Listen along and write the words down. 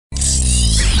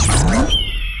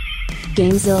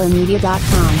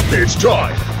GameZillaMedia.com. It's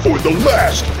time for the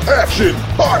Last Action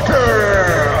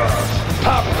Podcast!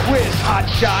 Pop quiz,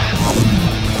 hotshot.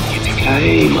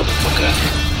 Yippee-ki-yay, motherfucker.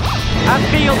 I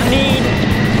feel the need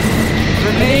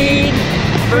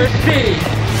for speed.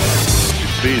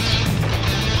 Speeds,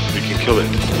 we can kill it.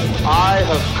 I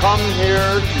have come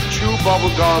here to chew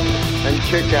bubblegum and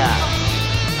kick ass.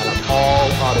 And I'm all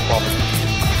out of bubblegum.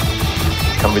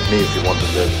 Come with me if you want to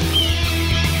live.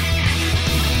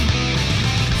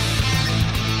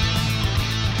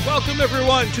 Welcome,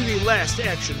 everyone, to the Last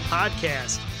Action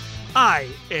Podcast. I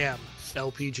am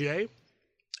LPJ,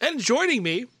 and joining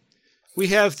me, we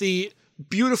have the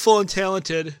beautiful and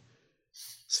talented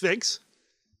Sphinx.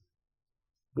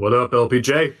 What up,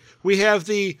 LPJ? We have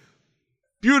the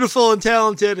beautiful and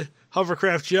talented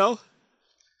Hovercraft Joe.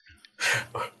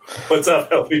 What's up,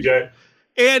 LPJ?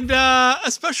 And a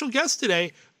special guest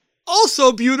today,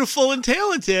 also beautiful and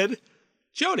talented,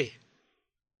 Jody.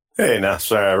 Hey, no,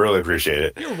 sorry, I really appreciate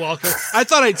it. You're welcome. I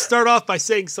thought I'd start off by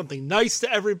saying something nice to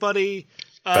everybody.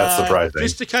 That's surprising.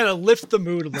 Just to kind of lift the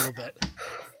mood a little bit.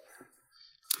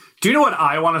 Do you know what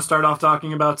I want to start off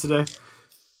talking about today?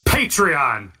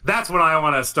 Patreon. That's what I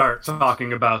want to start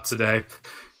talking about today.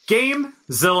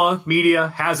 GameZilla Media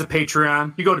has a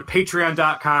Patreon. You go to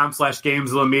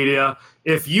patreon.com/GameZilla Media.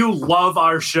 If you love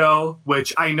our show,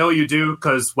 which I know you do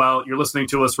because, well, you're listening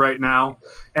to us right now,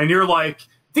 and you're like,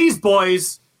 these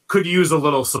boys could use a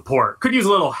little support, could use a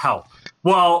little help.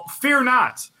 Well, fear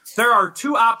not. There are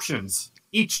two options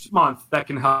each month that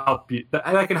can help you,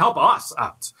 that can help us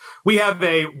out. We have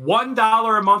a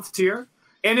 $1 a month tier,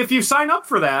 and if you sign up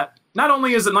for that, not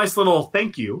only is it a nice little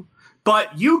thank you,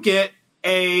 but you get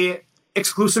a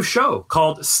exclusive show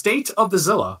called State of the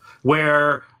Zilla,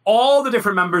 where all the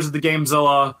different members of the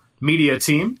GameZilla media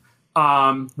team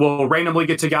will randomly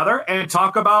get together and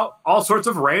talk about all sorts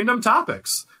of random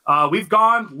topics. We've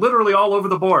gone literally all over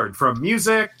the board, from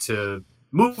music to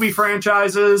movie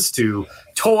franchises to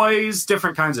toys,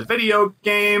 different kinds of video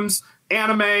games,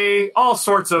 anime, all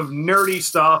sorts of nerdy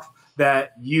stuff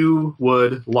that you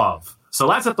would love. So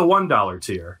that's at the $1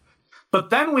 tier. But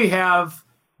then we have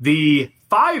the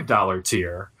 $5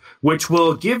 tier, which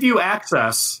will give you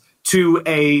access to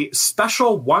a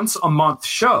special once a month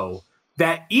show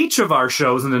that each of our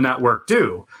shows in the network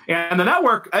do. And the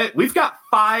network, we've got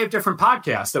 5 different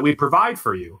podcasts that we provide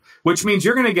for you, which means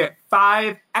you're going to get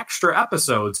 5 extra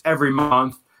episodes every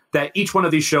month that each one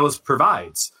of these shows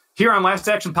provides. Here on Last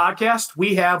Action Podcast,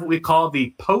 we have what we call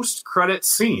the post-credit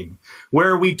scene,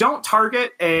 where we don't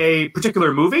target a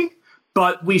particular movie,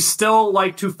 but we still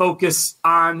like to focus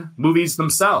on movies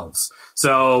themselves.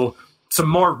 So some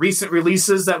more recent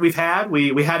releases that we've had.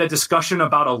 We had a discussion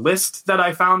about a list that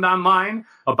I found online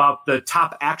about the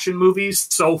top action movies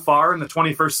so far in the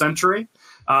 21st century.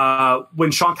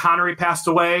 When Sean Connery passed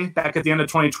away back at the end of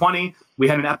 2020, we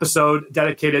had an episode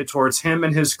dedicated towards him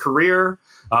and his career.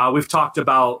 We've talked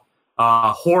about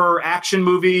horror action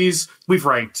movies. We've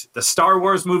ranked the Star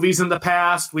Wars movies in the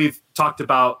past. We've talked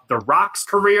about The Rock's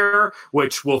career,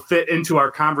 which will fit into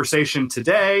our conversation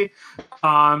today.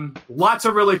 Lots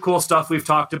of really cool stuff we've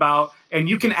talked about, and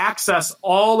you can access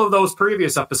all of those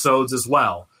previous episodes as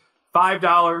well. $5,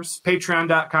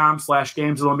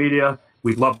 patreon.com/GameZilla Media.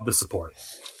 We'd love the support.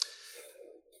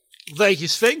 Thank you,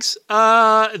 Sphinx.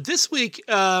 This week,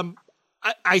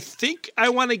 I think I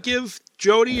want to give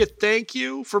Jody a thank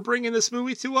you for bringing this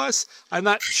movie to us. I'm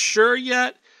not sure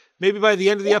yet. Maybe by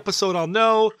the end of the episode, I'll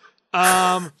know.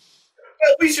 Well,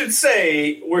 we should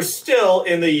say we're still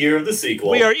in the year of the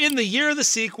sequel. We are in the year of the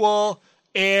sequel,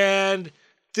 and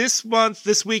this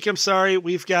week,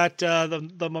 we've got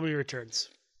the Mummy Returns.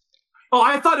 Oh,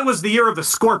 I thought it was the year of the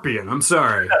Scorpion. I'm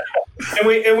sorry.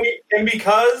 and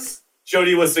because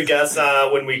Jody was the guest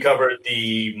when we covered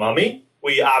the Mummy,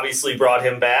 we obviously brought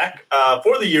him back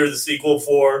for the year of the sequel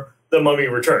for The Mummy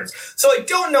Returns. So I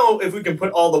don't know if we can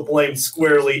put all the blame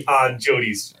squarely on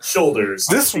Jody's shoulders.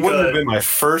 This wouldn't have been my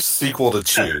first sequel to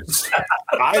choose.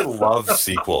 I love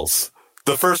sequels.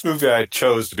 The first movie I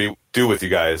chose to do with you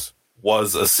guys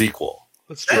was a sequel.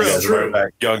 That's true. That's true.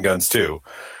 Back Young Guns too.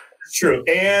 It's true.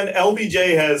 And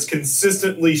LPJ has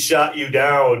consistently shot you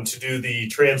down to do the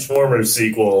Transformers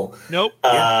sequel. Nope.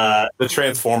 The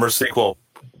Transformers sequel,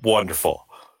 wonderful.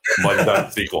 Mud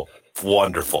Gun sequel,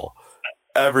 wonderful.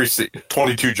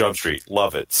 22 Jump Street,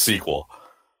 love it. Sequel.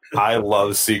 I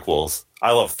love sequels.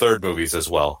 I love third movies as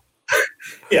well.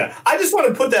 Yeah, I just want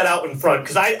to put that out in front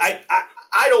because I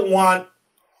don't want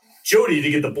Jody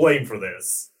to get the blame for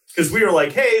this. Because we were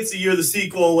like, hey, it's the year of the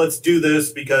sequel. Let's do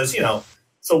this because,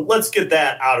 so let's get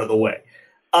that out of the way.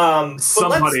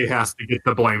 Somebody has to get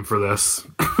the blame for this.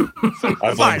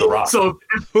 I blame The Rock. So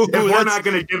if we're not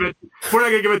going to give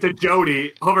it to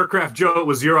Jody, Hovercraft Joe, it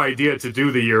was your idea to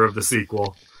do the year of the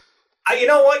sequel. You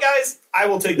know what, guys? I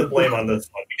will take the blame on this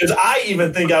one because I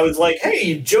even think I was like,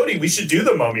 "Hey, Jody, we should do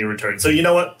the Mummy Returns." So you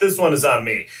know what? This one is on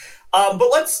me. But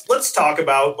let's talk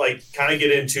about kind of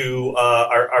get into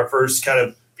our first kind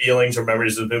of feelings or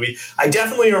memories of the movie. I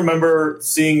definitely remember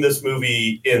seeing this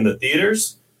movie in the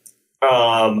theaters.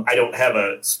 I don't have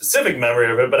a specific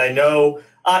memory of it, but I know,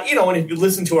 when you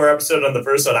listen to our episode on the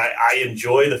first one, I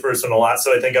enjoy the first one a lot.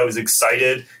 So I think I was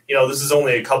excited. This is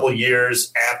only a couple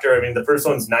years after. I mean, the first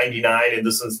one's 99 and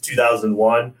this one's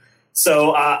 2001.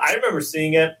 So I remember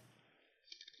seeing it,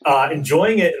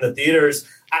 enjoying it in the theaters.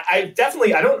 I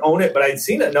definitely, I don't own it, but I'd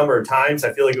seen it a number of times.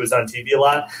 I feel like it was on TV a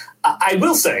lot. I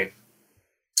will say,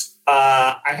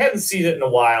 I hadn't seen it in a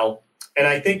while. And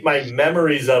I think my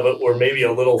memories of it were maybe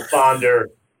a little fonder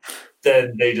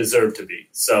than they deserve to be.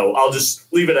 So I'll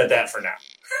just leave it at that for now.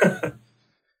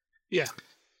 Yeah.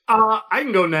 I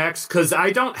can go next because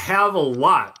I don't have a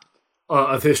lot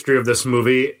of history of this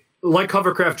movie. Like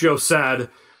Hovercraft Joe said,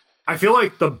 I feel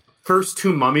like the first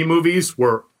two Mummy movies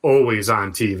were always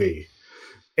on TV.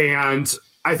 And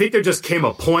I think there just came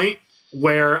a point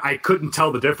where I couldn't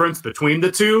tell the difference between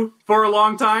the two for a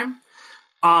long time.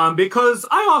 Because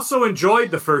I also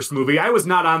enjoyed the first movie. I was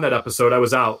not on that episode. I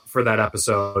was out for that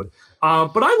episode.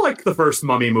 But I liked the first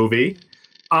Mummy movie.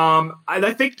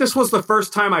 I think this was the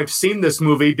first time I've seen this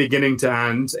movie beginning to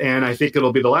end, and I think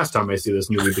it'll be the last time I see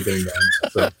this movie beginning to end.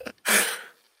 So,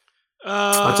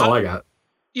 that's all I got.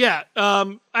 Yeah.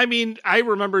 I mean, I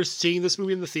remember seeing this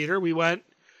movie in the theater. We went,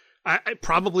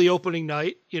 probably opening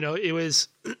night. It was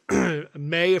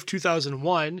May of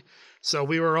 2001. So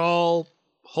we were all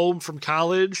home from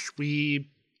college. We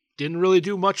didn't really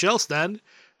do much else then.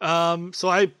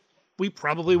 So we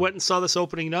probably went and saw this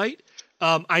opening night.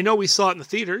 I know we saw it in the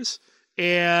theaters,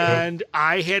 and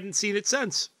I hadn't seen it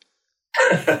since.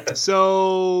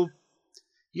 So,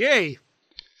 yay.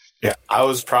 Yeah, I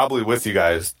was probably with you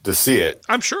guys to see it.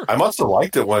 I'm sure. I must have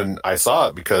liked it when I saw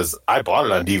it because I bought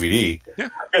it on DVD. Yeah.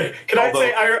 Can I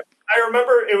say, I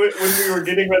remember when we were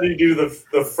getting ready to do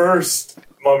the first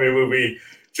Mummy movie,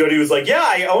 Jody was like, yeah,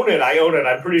 I own it.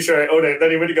 I'm pretty sure I own it. And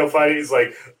then he went to go find it. He's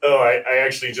like, oh, I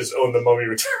actually just own the Mummy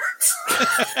Returns.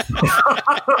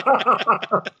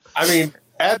 I mean,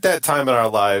 at that time in our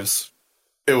lives,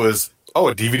 it was, a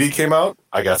DVD came out?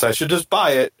 I guess I should just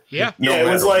buy it. Yeah. It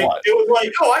was like,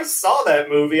 oh, I saw that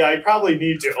movie. I probably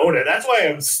need to own it. That's why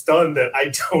I'm stunned that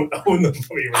I don't own the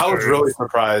Mummy Returns. I was really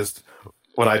surprised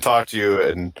when I talked to you,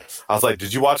 and I was like,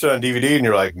 did you watch it on DVD? And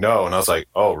you're like, no. And I was like,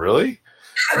 oh, really?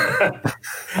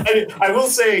 I will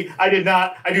say I do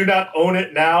not own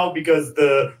it now because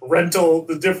the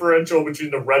differential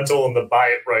between the rental and the buy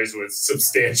it price was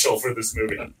substantial for this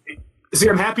movie. See,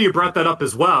 I'm happy you brought that up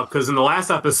as well, because in the last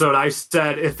episode I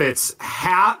said if it's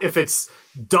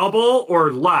double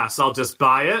or less, I'll just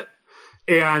buy it.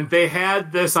 And they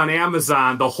had this on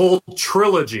Amazon, the whole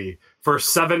trilogy, for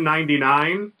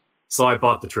 $7.99. So I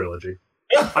bought the trilogy.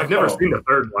 I've never seen the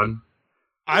third one.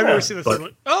 I've never seen the third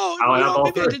one. Oh,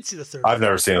 maybe I did see the third one. I've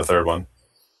never seen the third one.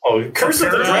 Oh, Curse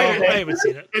of the Dragon. I haven't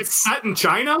seen it. It's set in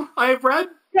China, I've read.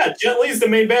 Yeah, Jet Li's the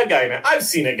main bad guy, man. I've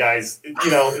seen it, guys.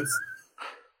 It's...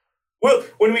 Well,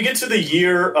 when we get to the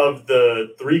year of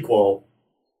the threequel,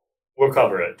 we'll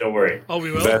cover it. Don't worry. Oh,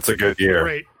 we will? That's a good year.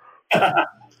 Great.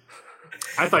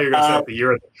 I thought you were going to say the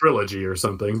year of the trilogy or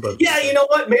something. But yeah, you know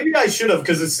what? Maybe I should have,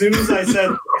 because as soon as I said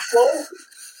threequel,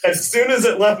 as soon as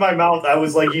it left my mouth, I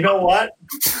was like, you know what?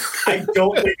 I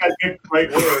don't think I picked the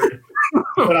right word,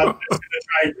 but I'm just going to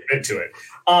try and commit to it.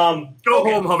 Go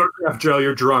home, Hovercraft Joe.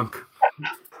 You're drunk.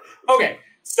 Okay,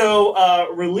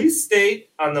 so release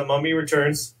date on The Mummy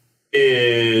Returns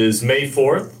is May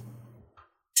 4th,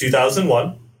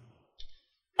 2001.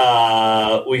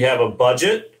 We have a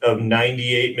budget of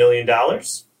 $98 million.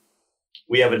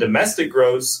 We have a domestic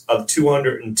gross of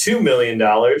 $202 million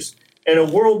and a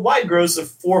worldwide gross of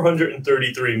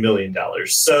 $433 million.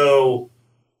 So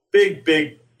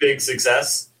big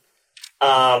success,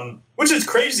 which is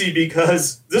crazy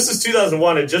because this is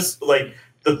 2001 and just like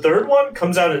the third one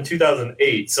comes out in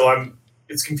 2008. So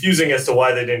it's confusing as to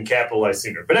why they didn't capitalize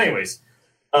sooner. But anyways,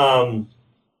 Rotten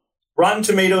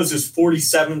Tomatoes is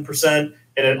 47%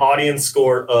 and an audience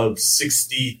score of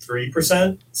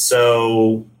 63%.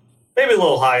 So maybe a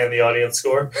little high on the audience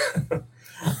score.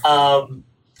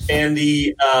 And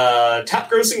the top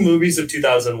grossing movies of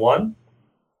 2001,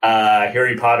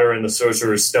 Harry Potter and the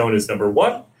Sorcerer's Stone is number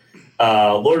 1.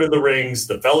 Lord of the Rings,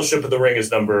 The Fellowship of the Ring is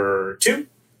number 2.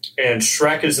 And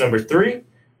Shrek is number 3.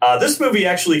 This movie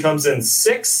actually comes in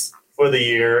 6th for the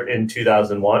year in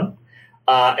 2001.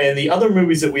 And the other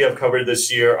movies that we have covered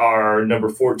this year are number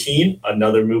 14,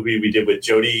 another movie we did with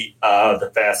Jody,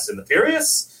 The Fast and the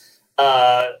Furious.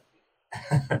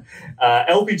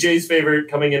 LPJ's favorite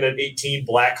coming in at 18,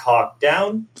 Black Hawk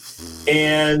Down.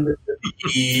 And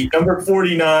the number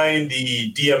 49,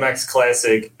 the DMX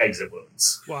classic, Exit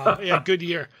Wounds. Wow, yeah, good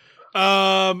year.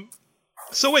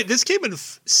 So wait, this came in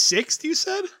sixth, you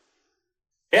said?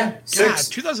 Yeah, God,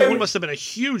 sixth. 2001 must have been a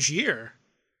huge year.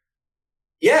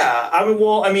 Yeah,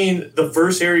 I mean, the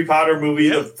first Harry Potter movie,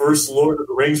 the first Lord of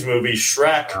the Rings movie,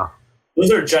 Shrek.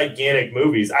 Those are gigantic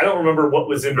movies. I don't remember what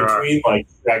was in between like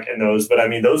Shrek and those, but I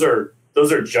mean, those are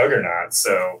juggernauts.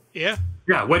 So yeah,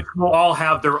 which will all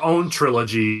have their own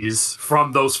trilogies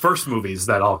from those first movies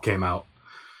that all came out.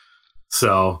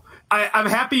 So I'm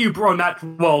happy you brought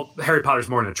Harry Potter's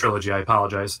more than a trilogy. I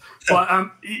apologize,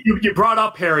 but you brought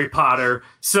up Harry Potter.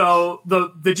 So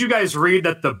did you guys read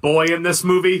that the boy in this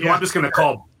movie, who I'm just going to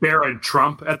call Baron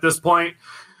Trump at this point,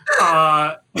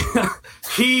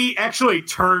 he actually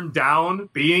turned down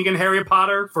being in Harry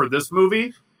Potter for this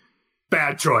movie?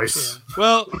 Bad choice. Yeah.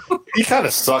 Well, he kind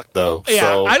of sucked though. Yeah,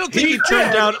 so. I don't think he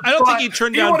turned down. I don't think he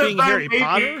turned down being Harry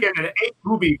Potter. Get an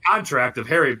 8-movie contract of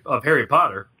Harry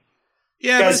Potter.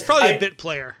 Yeah, he's probably a bit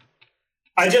player.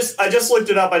 I just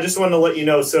looked it up. I just wanted to let you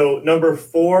know. So number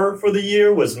 4 for the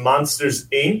year was Monsters,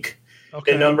 Inc.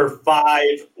 Okay. And number 5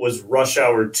 was Rush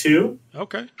Hour 2.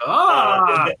 Okay.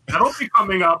 That'll be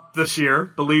coming up this year,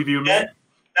 believe you me. And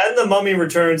The Mummy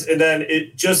Returns, and then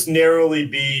it just narrowly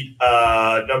beat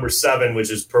number 7, which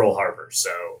is Pearl Harbor.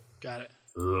 So got it.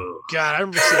 God, I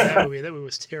remember seeing that movie. That movie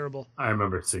was terrible. I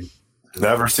remember seeing.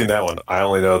 Never seen that one. I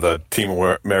only know the Team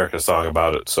America song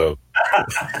about it. So,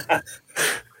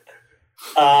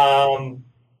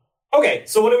 okay.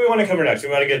 So, what do we want to cover next? We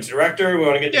want to get director. We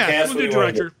want to get the cast. We'll do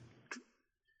director.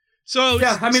 So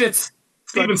yeah, I mean it's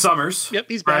Stephen Sommers. Yep,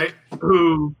 he's back. Right?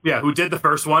 Who did the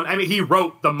first one? I mean, he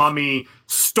wrote the Mummy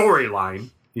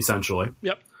storyline essentially.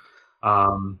 Yep.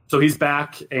 So he's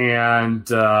back, and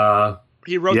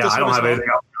he wrote this one. I don't have anything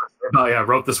else.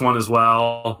 Wrote this one as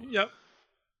well. Yep.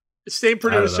 Same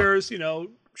producers,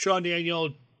 Sean Daniel,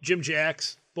 Jim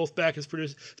Jacks, both back as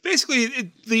producers.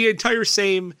 Basically, the entire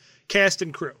same cast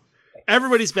and crew.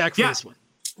 Everybody's back for this one.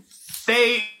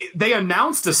 They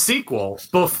announced a sequel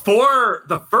before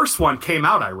the first one came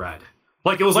out. I read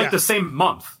it was the same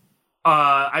month.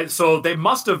 So they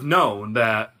must have known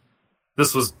that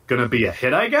this was going to be a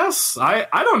hit. I guess I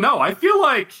don't know. I feel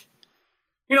like.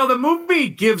 The movie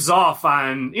gives off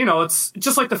on, it's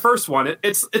just like the first one.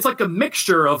 It's like a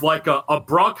mixture of like a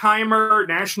Bruckheimer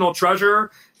National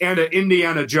Treasure and an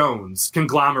Indiana Jones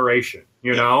conglomeration,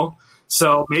 know?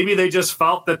 So maybe they just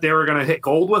felt that they were going to hit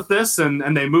gold with this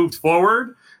and they moved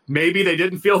forward. Maybe they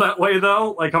didn't feel that way,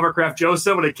 though, like Hovercraft Joe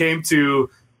said, when it came to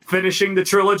finishing the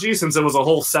trilogy, since it was a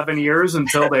whole 7 years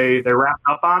until they wrapped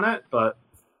up on it. But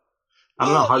I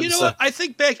don't know. You know what? I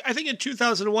think in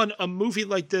 2001, a movie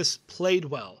like this played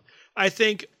well. I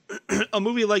think a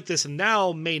movie like this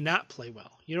now may not play well.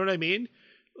 You know what I mean?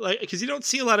 Because you don't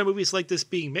see a lot of movies like this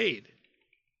being made.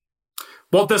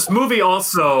 Well, this movie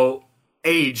also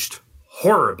aged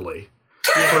horribly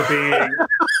for being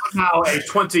now a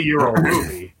 20-year-old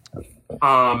movie.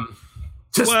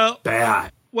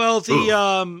 Bad. Well,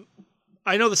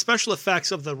 I know the special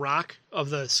effects of The Rock,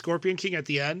 of the Scorpion King at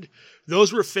the end,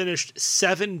 those were finished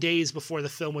 7 days before the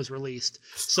film was released.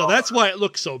 So that's why it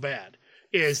looked so bad,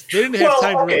 is they didn't have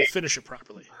time to really finish it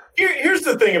properly. Here's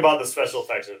the thing about the special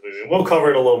effects in the movie. We'll cover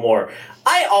it a little more.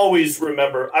 I always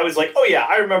remember, I was like, oh yeah,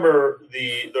 I remember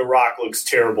the Rock looks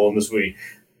terrible in this movie.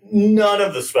 None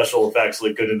of the special effects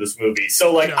look good in this movie.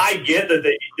 So I get that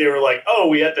they were like, oh,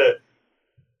 we had to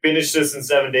finish this in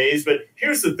 7 days. But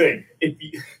here's the thing.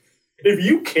 If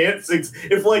you can't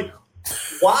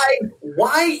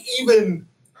why even,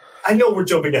 I know we're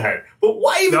jumping ahead, but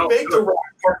why even make The Rock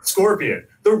part Scorpion?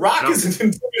 The Rock is an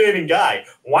intimidating guy.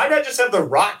 Why not just have The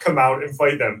Rock come out and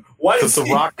fight them? Because The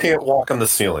Rock can't walk on the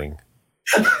ceiling.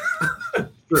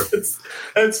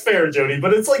 That's fair, Jody,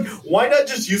 but it's like, why not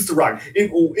just use The Rock?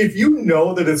 If you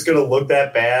know that it's going to look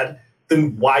that bad,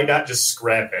 then why not just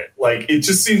scrap it? It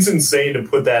just seems insane to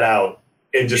put that out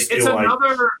and just feel like...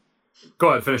 Go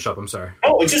ahead, finish up. I'm sorry.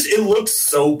 Oh, it looks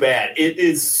so bad. It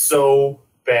is so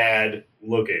bad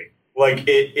looking.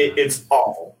 It's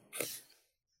awful.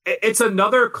 It's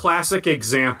another classic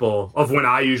example of when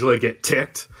I usually get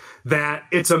ticked, that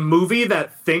it's a movie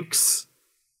that thinks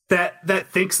that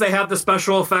thinks they have the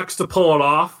special effects to pull it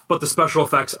off, but the special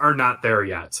effects are not there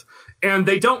yet. And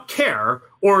they don't care,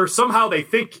 or somehow they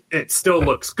think it still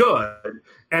looks good,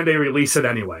 and they release it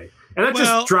anyway. And that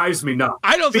just drives me nuts.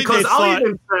 I don't think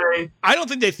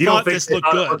they thought this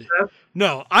looked good.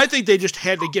 No, I think they just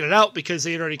had to get it out because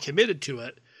they had already committed to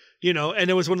it, and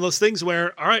it was one of those things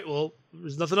where, all right, well,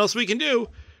 there's nothing else we can do.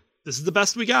 This is the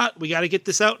best we got. We got to get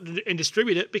this out and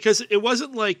distribute it, because it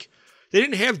wasn't like they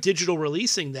didn't have digital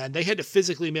releasing then. They had to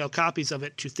physically mail copies of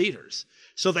it to theaters.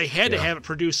 So they had to have it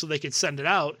produced so they could send it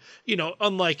out,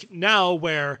 unlike now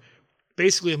where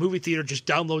basically a movie theater just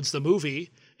downloads the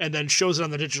movie and then shows it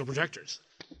on the digital projectors.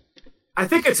 I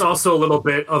think it's also a little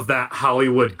bit of that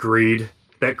Hollywood greed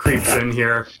that creeps in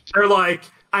here. They're like,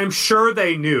 I'm sure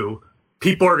they knew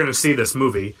people are going to see this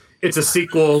movie. It's a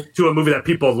sequel to a movie that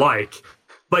people like.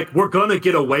 Like, we're going to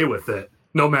get away with it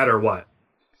no matter what.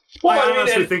 Well, I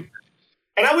honestly think...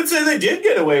 And I would say they did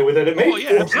get away with it. It made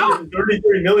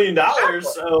 $433 million.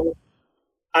 So,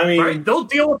 I mean... Right? They'll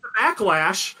deal with the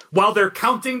backlash while they're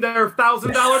counting their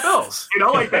 $1,000 bills.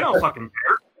 Like, they don't fucking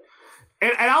care.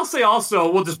 And I'll say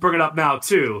also, we'll just bring it up now,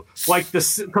 too. Like,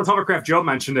 because Hovercraft Joe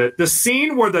mentioned it, the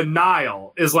scene where the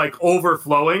Nile is, like,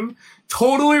 overflowing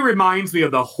totally reminds me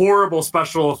of the horrible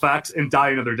special effects in Die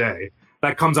Another Day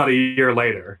that comes out a year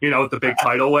later, with the big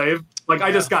tidal wave. Like,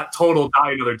 I just got total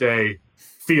Die Another Day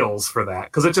feels for that,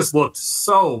 because it just looked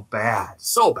so bad.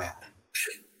 So bad.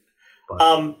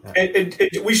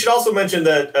 We should also mention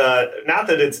that, not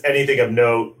that it's anything of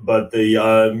note, but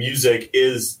the music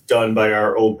is done by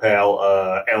our old pal,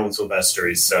 Alan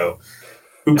Silvestri, so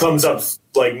who comes up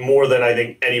like more than I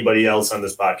think anybody else on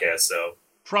this podcast. So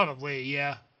probably,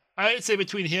 yeah. I'd say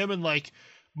between him and like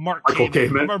Michael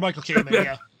Kamen. Or Michael Kamen,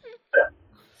 yeah.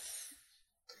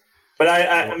 But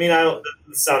I mean, the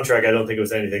soundtrack, I don't think it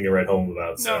was anything to write home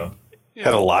about. So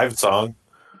had a live song.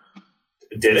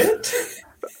 Did it?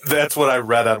 That's what I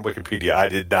read on Wikipedia. I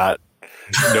did not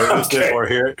notice it or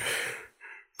hear it.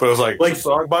 But it was like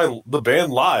song by the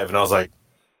band live. And I was like,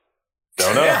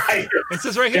 don't know. It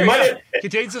says right here,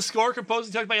 contains a score composed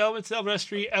and conducted by Alan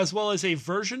Silvestri, as well as a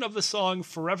version of the song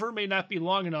Forever May Not Be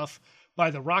Long Enough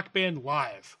by the rock band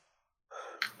Live.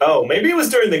 Oh, maybe it was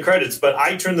during the credits, but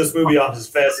I turned this movie off as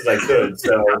fast as I could.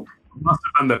 So must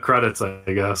have been the credits, I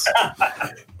guess.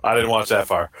 I didn't watch that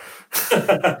far.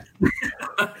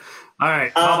 All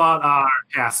right, how about our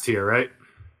cast here, right?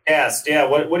 Cast, yeah.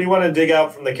 What do you want to dig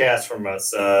out from the cast from us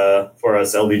for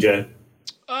us, LBJ?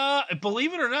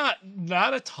 Believe it or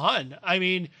not a ton. I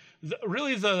mean,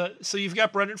 so you've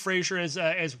got Brendan Fraser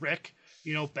as Rick,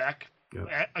 Beck.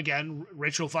 Yep. Again,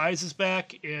 Rachel Weisz is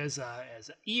back as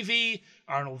Evie,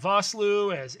 Arnold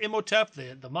Vosloo as Imhotep,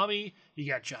 the mummy. You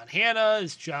got John Hannah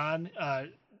as John,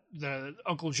 the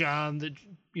Uncle John,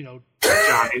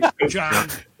 John.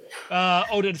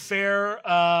 Oded Fair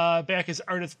back as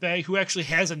Ardith Bey, who actually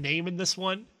has a name in this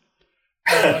one.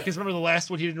 Because remember the last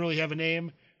one, he didn't really have a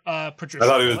name. Patricia I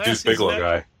thought he was Deuce Bigelow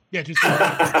guy. Yeah, Deuce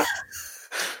Bigelow.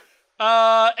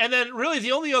 And then really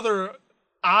the only other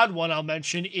odd one I'll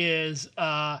mention is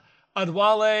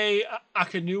Adwale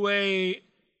Akinwumi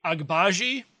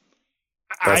Agbaji.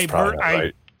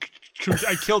 Right.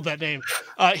 I killed that name.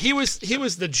 He was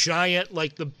the giant,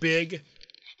 like the big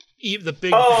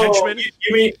henchman.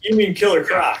 You mean Killer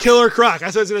Croc? Killer Croc.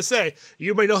 That's what I was gonna say.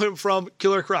 You may know him from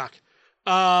Killer Croc.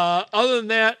 Other than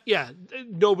that,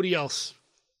 nobody else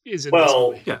is in this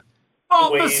movie. Yeah.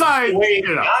 Well, besides,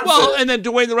 and then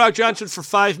Dwayne The Rock Johnson for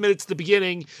 5 minutes at the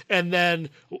beginning, and then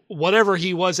whatever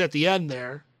he was at the end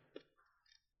there.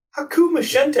 Haku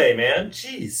Machente, man.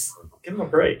 Jeez. Give him a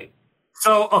break.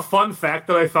 So, a fun fact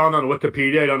that I found on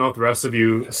Wikipedia, I don't know if the rest of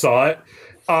you saw it.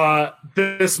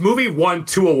 This movie won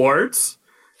 2 awards,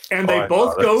 and they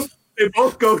both go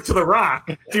to The Rock.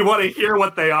 Do you want to hear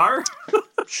what they are?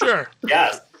 Sure.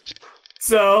 Yes.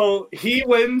 So he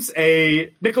wins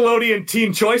a Nickelodeon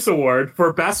Teen Choice Award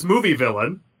for Best Movie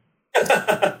Villain.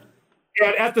 And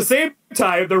at the same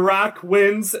time, The Rock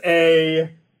wins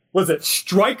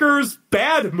Stryker's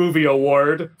Bad Movie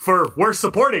Award for Worst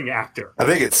Supporting Actor. I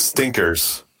think it's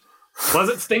Stinkers. Was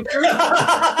it Stinkers? It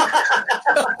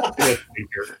was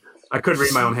Stinkers. I couldn't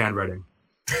read my own handwriting.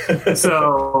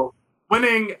 So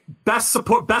winning Best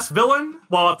Villain,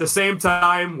 while at the same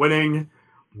time winning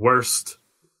Worst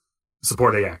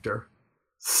Supporting Actor.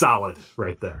 Solid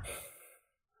right there.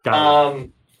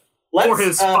 For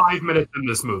his 5 minutes in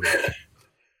this movie.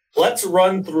 Let's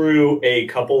run through a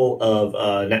couple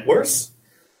of net worths.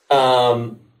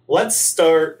 Let's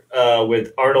start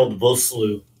with Arnold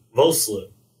Vosloo,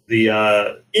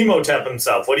 the Imhotep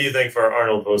himself. What do you think for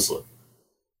Arnold Vosloo?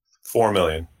 $4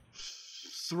 million.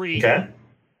 3. Okay.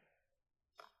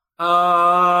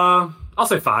 I'll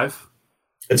say 5.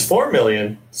 It's $4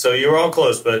 million, so you were all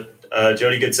close, but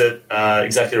Jody gets it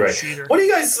exactly right. Cheater. What do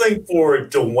you guys think for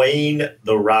Dwayne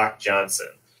The Rock Johnson?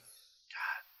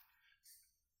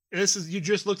 God. You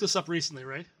just looked this up recently,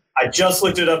 right? I just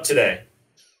looked it up today.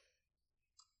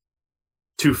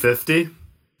 250?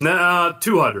 Nah,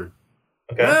 200.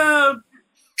 Okay.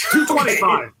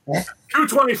 225.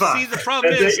 225. See, the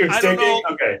problem That's is, it, you're I don't know.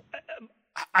 sticking? Okay.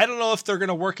 I don't know if they're going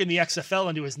to work in the XFL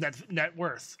into his net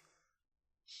worth.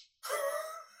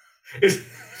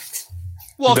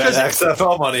 Well, That because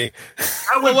XFL money.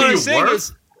 what I'm saying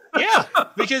is, yeah,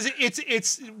 because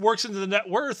it works into the net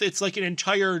worth. It's like an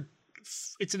entire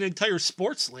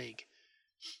sports league.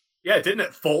 Yeah, didn't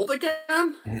it fold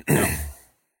again?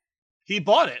 He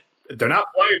bought it. They're not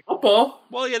playing football.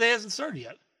 Well, yeah, they hasn't started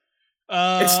yet.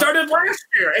 It started last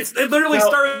year. It literally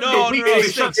started.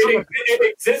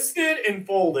 It existed and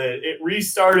folded. It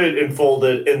restarted and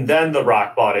folded, and then The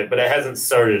Rock bought it, but it hasn't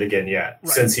started again yet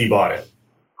since he bought it.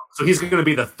 So he's going to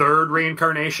be the third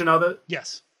reincarnation of it.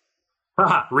 Yes.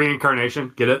 Haha,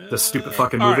 reincarnation. Get it? The stupid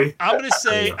fucking movie. Right. I'm going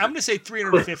to say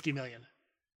 $350 million.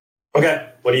 Okay,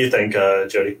 what do you think,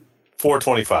 Jody?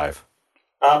 $425.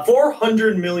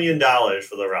 $400 million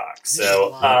for The Rock.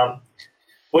 So,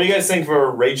 what do you guys think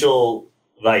for Rachel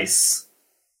Weisz?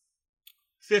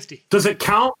 50. Does it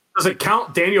count? Does it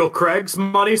count Daniel Craig's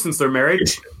money since they're married?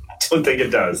 I don't think it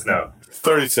does. No.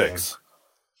 36.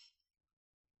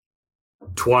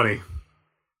 20.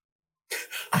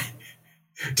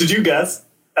 Did you guess?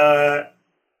 LPJ?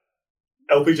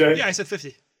 Yeah, I said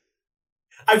 50.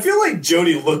 I feel like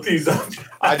Jody looked these up.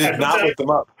 I did not look them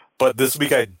up, but this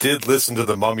week I did listen to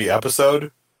the Mummy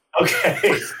episode.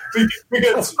 Okay,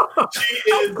 because she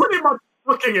is pretty much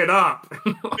looking it up.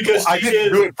 Because I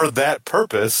didn't do it for that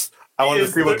purpose. I wanted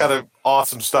to see what kind of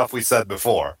awesome stuff we said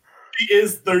before. She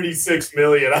is 36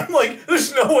 million. I'm like,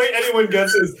 there's no way anyone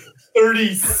guesses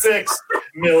 36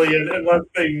 million unless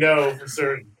they know for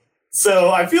certain.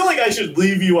 So I feel like I should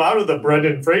leave you out of the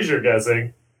Brendan Fraser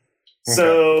guessing. Okay.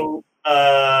 So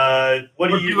what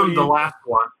do you? The last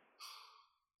one.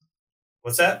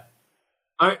 What's that?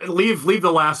 Leave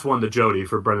the last one to Jody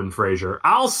for Brendan Fraser.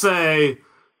 I'll say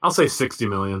 60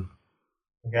 million.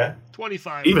 Okay.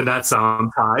 25. Even that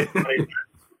sounds high.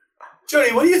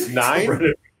 Jody, what do you think?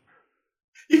 9?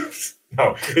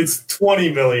 No, it's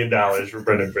 $20 million for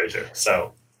Brendan Fraser.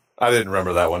 So I didn't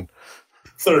remember that one.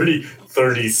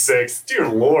 36. Dear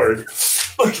Lord.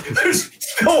 Look, there's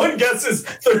no one guesses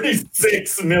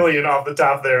 36 million off the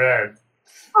top of their head.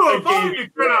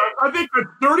 I think it's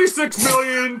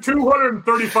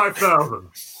 36,235,000.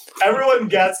 Everyone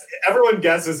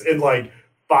guesses in like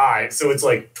 5, so it's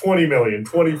like 20 million,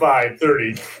 25,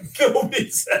 30. Nobody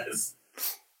says.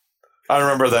 I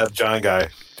remember that John guy.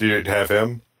 Do you have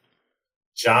him?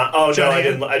 John? Oh, no, I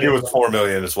didn't. He was $4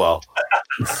 million as well.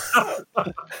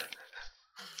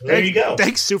 There you go.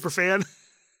 Thanks, superfan.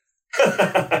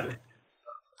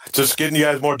 Just getting you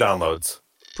guys more downloads.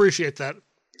 Appreciate that.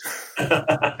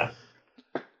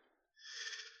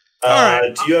 All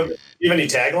right. Do you have any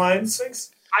taglines,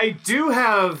 Sphinx? I do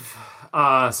have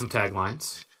some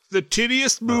taglines. The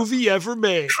tittiest movie ever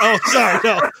made. Oh, sorry,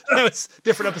 no, that was a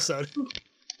different episode.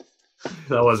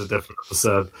 That was a different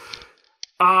episode.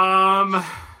 The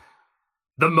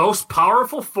most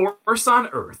powerful force on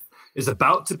Earth is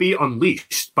about to be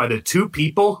unleashed by the two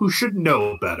people who should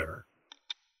know better.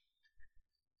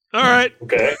 All right.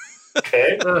 Okay.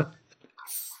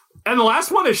 And the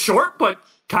last one is short, but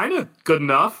kind of good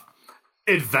enough.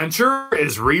 Adventure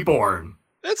is reborn.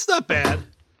 That's not bad.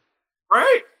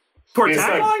 Right? For it's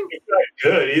tagline? It's not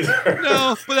good either.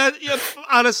 No, but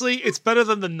honestly, it's better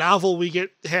than the novel we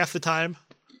get half the time.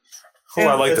 Oh,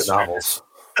 I like the novels.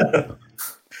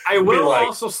 I will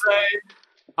also say,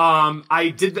 I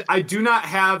do not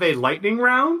have a lightning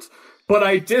round, but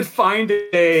I did find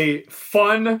a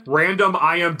fun random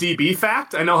IMDb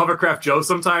fact. I know Hovercraft Joe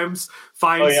sometimes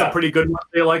finds some pretty good ones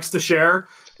he likes to share.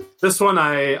 This one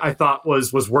I thought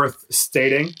was worth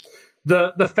stating.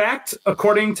 The fact,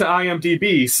 according to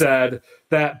IMDb, said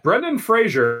that Brendan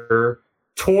Fraser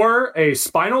tore a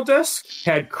spinal disc,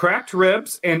 had cracked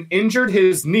ribs, and injured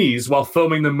his knees while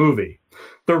filming the movie.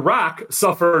 The Rock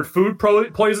suffered food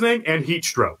poisoning and heat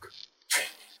stroke.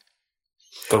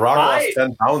 The Rock lost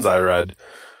 10 pounds, I read.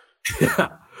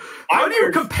 How do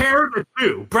you compare the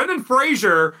two? Brendan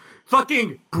Fraser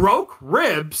fucking broke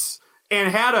ribs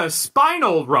and had a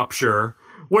spinal rupture,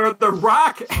 where The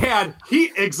Rock had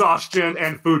heat exhaustion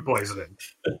and food poisoning.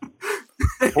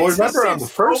 Well, remember on the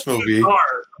first movie,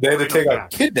 they had to take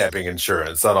out kidnapping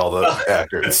insurance on all the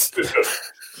actors.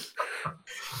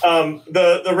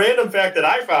 The random fact that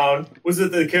I found was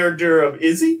that the character of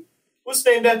Izzy was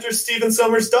named after Stephen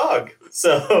Sommers' dog.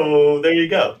 So there you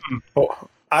go. Oh,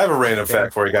 I have a random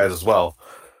fact for you guys as well.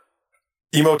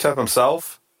 Emotep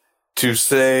himself, to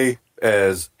stay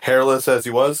as hairless as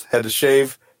he was, had to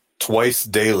shave twice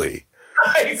daily.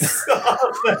 I saw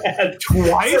that.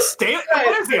 Twice daily?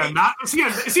 What is he?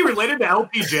 Is he related to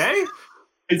LPJ?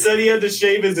 It said he had to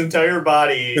shave his entire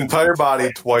body.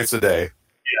 Twice a day.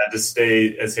 Yeah, to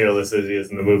stay as hairless as he is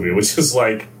in the movie, which is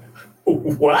like,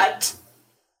 what?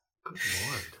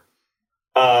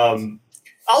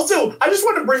 Also, I just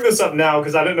want to bring this up now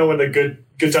because I don't know when a good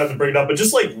time to bring it up, but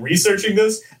just like researching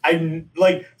this, I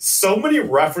like so many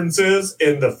references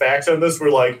in the facts on this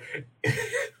were like,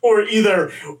 or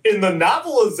either in the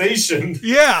novelization,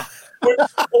 Yeah.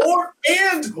 or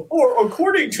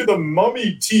according to the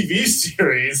Mummy TV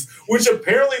series, which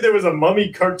apparently there was a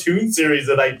Mummy cartoon series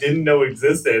that I didn't know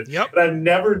existed. Yep. But I've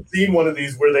never seen one of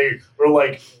these where they were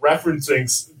like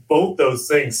referencing both those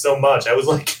things so much. I was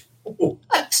like,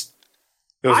 what?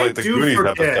 It was like the Goonies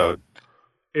episode.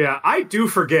 Yeah, I do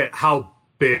forget how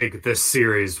big this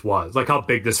series was, like how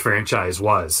big this franchise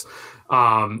was.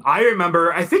 I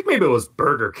remember, I think maybe it was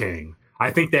Burger King. I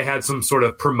think they had some sort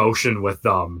of promotion with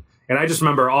them. And I just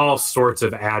remember all sorts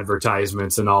of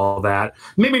advertisements and all that.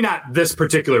 Maybe not this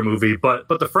particular movie, but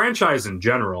the franchise in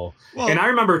general. Well, and I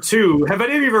remember, too, have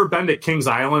any of you ever been to Kings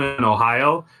Island in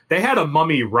Ohio? They had a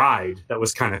mummy ride that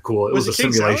was kind of cool. It was a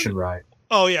simulation ride.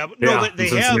 Oh, yeah. No, they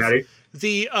have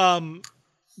the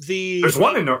There's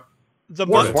one in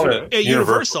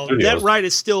Universal. That ride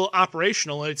is still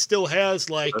operational, and it still has,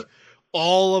 like,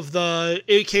 all of the...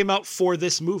 It came out for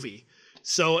this movie.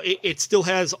 So it still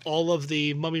has all of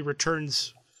the Mummy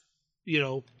Returns,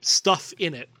 stuff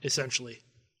in it, essentially.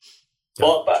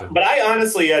 Well, but I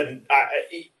honestly had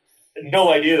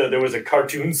no idea that there was a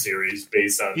cartoon series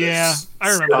based on this. Yeah,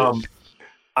 I remember.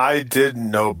 I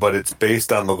didn't know, but it's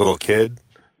based on the little kid.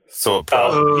 So it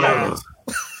probably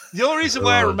The only reason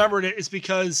why I remembered it is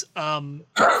because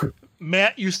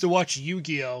Matt used to watch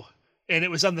Yu-Gi-Oh! And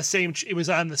it was on the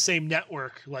same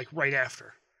network, like right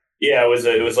after. Yeah, it was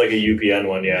like a UPN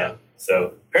one, yeah.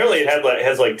 So apparently it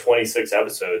has like 26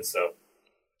 episodes. So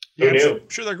who knew? I'm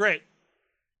sure they're great.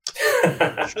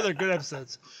 I'm sure they're good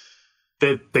episodes.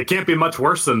 They can't be much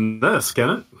worse than this, can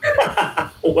it?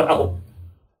 Well,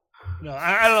 no,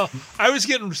 I don't know. I was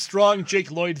getting strong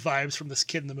Jake Lloyd vibes from this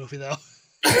kid in the movie, though.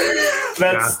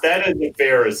 That is a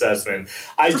fair assessment.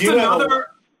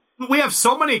 We have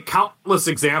so many countless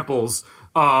examples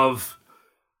of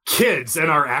kids in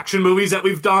our action movies that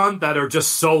we've done that are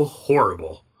just so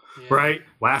horrible, right?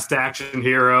 Last Action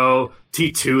Hero,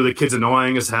 T2, the kid's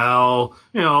annoying as hell.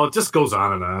 It just goes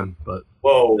on and on. But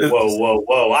whoa!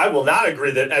 I will not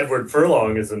agree that Edward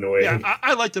Furlong is annoying. Yeah,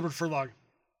 I liked Edward Furlong.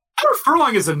 Edward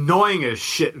Furlong is annoying as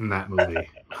shit in that movie.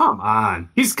 Come on,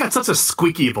 he's got such a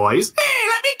squeaky voice. Hey,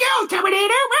 let me go,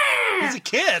 Terminator! He's a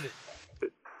kid.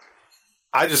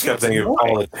 I just kept thinking of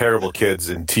all the terrible kids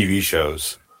in TV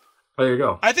shows. There you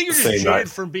go. I think you're just jaded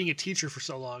from being a teacher for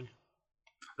so long.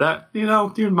 That, you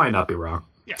might not be wrong.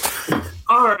 Yeah.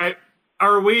 All right.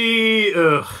 Are we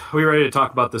ready to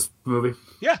talk about this movie?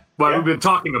 Yeah. Well, we've been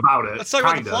talking about it. Let's talk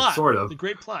about the plot. Sort of. The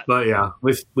great plot. But yeah, at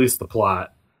least the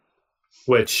plot.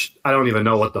 Which, I don't even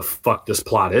know what the fuck this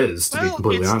plot is, to be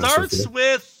completely honest with you. It starts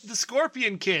with the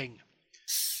Scorpion King.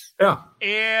 Yeah.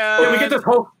 And we get this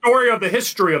whole story of the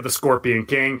history of the Scorpion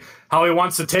King, how he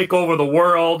wants to take over the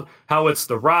world, how it's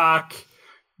The Rock.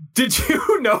 Did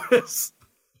you notice?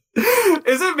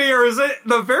 Is it me or is it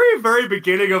the very, very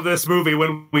beginning of this movie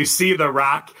when we see The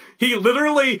Rock? He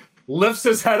literally lifts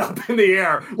his head up in the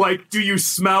air like, do you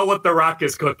smell what The Rock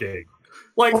is cooking?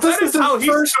 Like, that is how he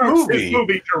starts his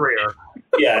movie career.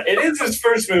 Yeah, it is his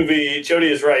first movie.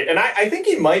 Jody is right. And I think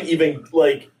he might even,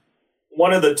 like,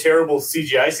 one of the terrible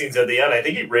CGI scenes at the end, I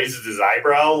think he raises his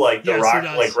eyebrow like The Rock,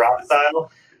 like Rock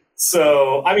style.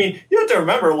 So, I mean, you have to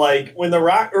remember, like, when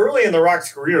early in The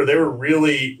Rock's career, they were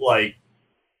really like,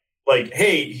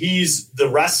 hey, he's the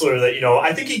wrestler that,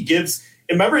 I think he gives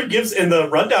in the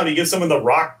rundown, he gives someone the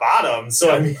rock bottom.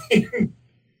 So, I mean,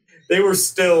 they were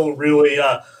still really,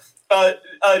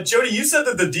 Jody, you said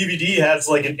that the DVD has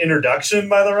like an introduction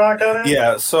by The Rock on it?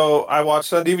 Yeah, so I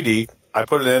watched it on DVD. I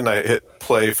put it in, I hit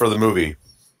play for the movie.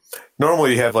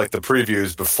 Normally you have like the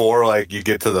previews before like you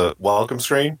get to the welcome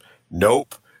screen.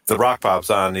 Nope. The Rock pops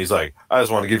on and he's like, I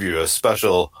just want to give you a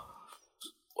special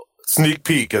sneak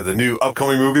peek of the new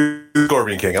upcoming movie,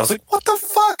 Scorpion King. I was like, what the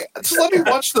fuck? Just let me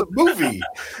watch the movie.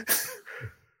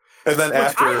 And then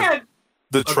after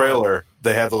the trailer,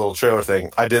 they had the little trailer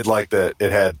thing. I did like that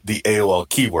it had the AOL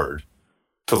keyword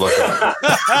to look at.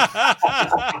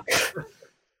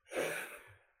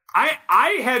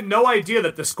 I had no idea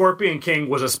that the Scorpion King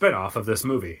was a spinoff of this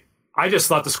movie. I just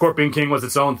thought the Scorpion King was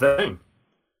its own thing.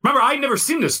 Remember, I'd never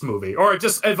seen this movie, or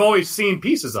I've always seen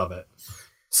pieces of it.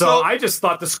 So I just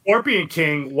thought the Scorpion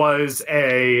King was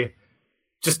a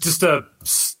just a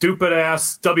stupid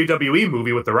ass WWE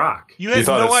movie with The Rock. You had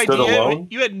no idea.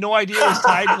 You had no idea it was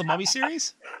tied to the Mummy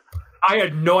series. I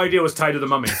had no idea it was tied to the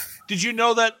Mummy. Did you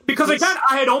know that? Because again,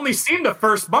 I had only seen the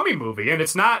first Mummy movie, and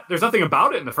it's not. There's nothing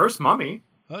about it in the first Mummy.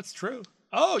 That's true.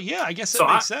 Oh yeah, I guess that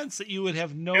makes sense that you would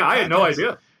have no. Yeah, I had no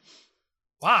idea.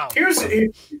 Wow. Here's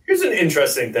an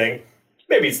interesting thing.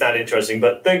 Maybe it's not interesting,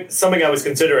 but something I was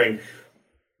considering.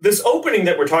 This opening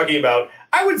that we're talking about,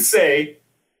 I would say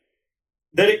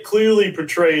that it clearly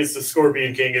portrays the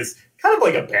Scorpion King as kind of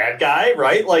like a bad guy,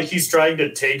 right? Like he's trying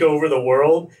to take over the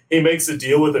world. He makes a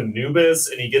deal with Anubis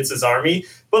and he gets his army.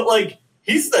 But like,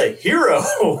 he's the hero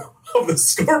of the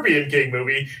Scorpion King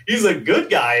movie. He's a good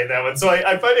guy in that one. So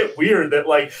I find it weird that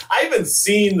like, I haven't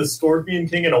seen the Scorpion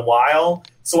King in a while.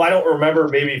 So I don't remember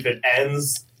maybe if it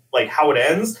ends, like how it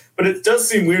ends. But it does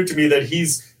seem weird to me that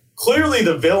he's clearly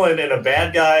the villain and a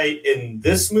bad guy in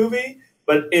this movie.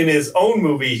 But in his own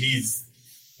movie, he's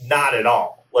not at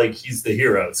all. Like he's the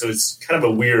hero, so it's kind of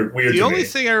a weird. The only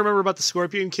thing I remember about the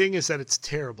Scorpion King is that it's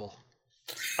terrible.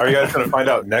 Are you guys going to find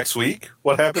out next week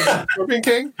what happens to the Scorpion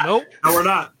King? Nope, no, we're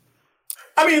not.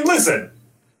 I mean, listen,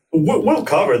 we'll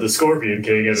cover the Scorpion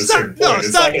King at a certain point. No,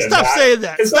 stop saying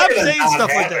that. Stop saying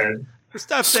stuff like that.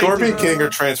 Stop saying Scorpion King or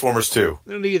Transformers 2?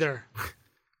 Neither.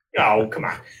 Oh, come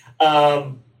on.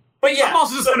 But yeah, I'm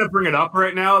also just going to bring it up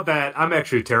right now that I'm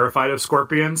actually terrified of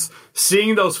scorpions.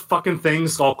 Seeing those fucking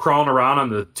things all crawling around on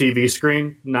the TV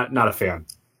screen, not a fan.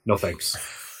 No thanks.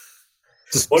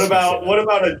 What about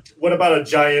a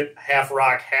giant half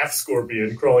rock, half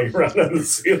scorpion crawling around on the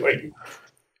ceiling?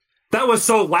 That was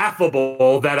so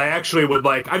laughable that I actually would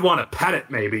I'd want to pet it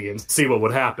maybe and see what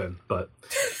would happen. But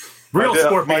real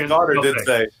scorpion. My daughter did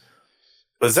say,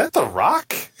 "Was that the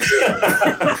Rock?"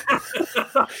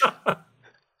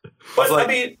 But I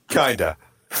mean, kinda.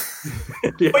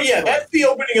 But yeah, that's the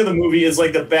opening of the movie. Is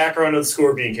like the background of the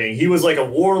Scorpion King. He was like a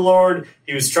warlord.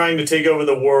 He was trying to take over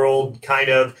the world. Kind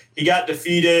of. He got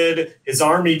defeated. His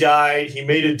army died. He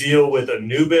made a deal with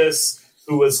Anubis,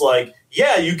 who was like,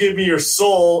 "Yeah, you give me your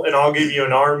soul, and I'll give you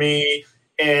an army."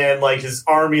 And like his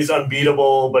army's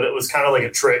unbeatable, but it was kind of like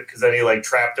a trick because then he like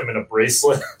trapped him in a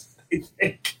bracelet. I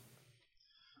think.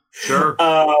 Sure.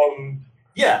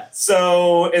 Yeah.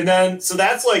 So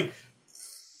that's like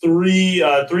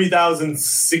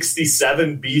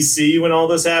 3067 BC when all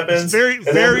this happens.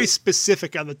 It's very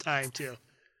specific on the time too.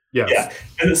 Yes. Yeah.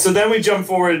 And so then we jump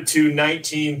forward to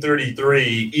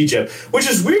 1933 Egypt, which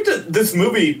is weird. This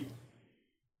movie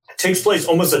takes place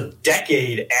almost a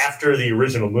decade after the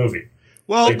original movie.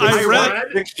 Well, I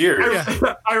read next year.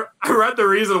 I read the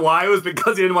reason why was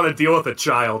because he didn't want to deal with a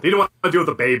child. He didn't want to deal with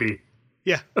a baby.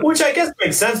 Yeah. Which I guess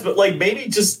makes sense, but like maybe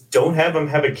just don't have him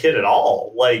have a kid at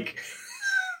all. Like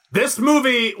this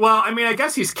movie, well, I mean, I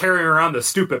guess he's carrying around the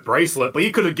stupid bracelet, but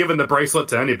he could have given the bracelet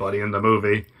to anybody in the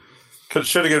movie.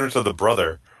 Should have given it to the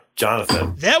brother,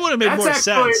 Jonathan. That would have made more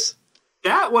sense.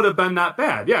 That would have been not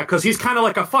bad. Yeah, because he's kind of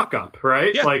like a fuck up,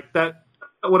 right? Yeah. Like that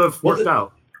would have worked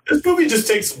out. This movie just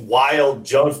takes wild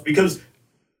jumps because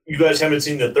you guys haven't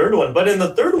seen the third one, but in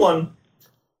the third one,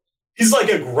 he's like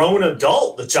a grown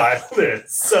adult, the child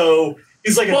is. So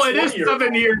he's like it is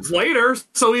 7 years later,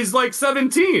 so he's like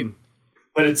 17.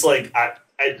 But it's like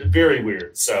very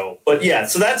weird. So, but yeah,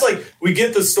 so that's like we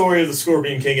get the story of the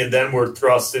Scorpion King, and then we're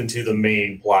thrust into the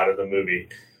main plot of the movie,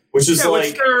 which is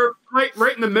which they're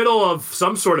right in the middle of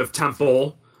some sort of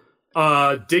temple,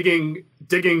 digging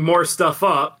more stuff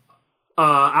up.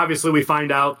 Obviously, we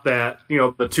find out that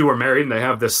the two are married and they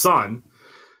have this son,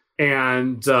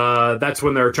 and that's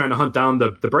when they're trying to hunt down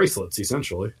the bracelets,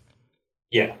 essentially.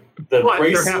 Yeah, there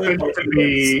happen to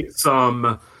be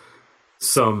some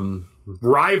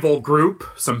rival group,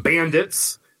 some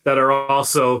bandits that are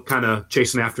also kind of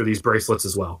chasing after these bracelets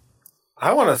as well.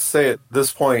 I want to say at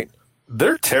this point,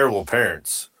 they're terrible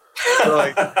parents. They're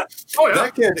like,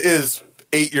 that kid is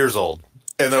 8 years old.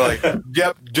 And they're like,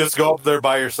 yep, just go up there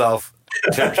by yourself,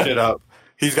 tear shit up.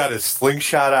 He's got his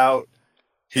slingshot out.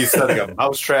 He's setting up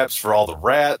mouse traps for all the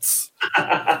rats.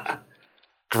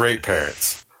 Great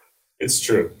parents. It's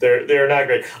true. They're not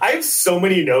great. I have so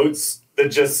many notes that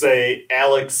just say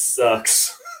Alex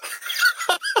sucks.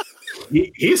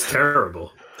 He's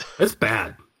terrible. It's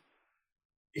bad.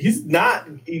 He's not.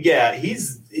 Yeah,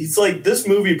 he's like this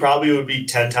movie probably would be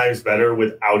 10 times better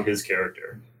without his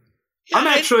character.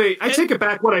 I take it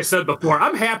back what I said before.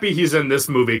 I'm happy he's in this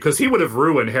movie because he would have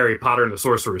ruined Harry Potter and the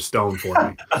Sorcerer's Stone for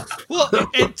me. Well,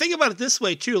 and think about it this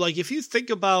way too. Like if you think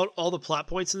about all the plot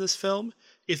points in this film,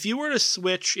 if you were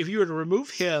to remove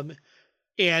him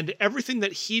and everything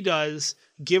that he does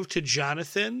give to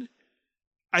Jonathan,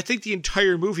 I think the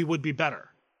entire movie would be better.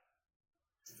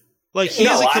 Like, he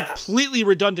is a completely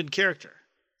redundant character.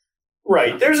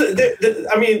 Right.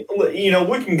 I mean, you know,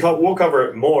 we'll cover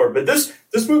it more, but this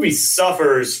movie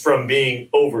suffers from being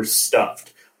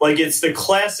overstuffed. Like, it's the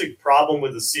classic problem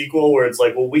with the sequel where it's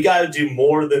like, well, we got to do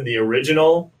more than the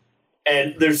original,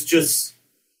 and there's just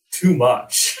too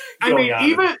much. I mean,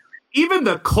 even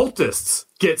the cultists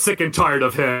get sick and tired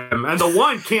of him, and the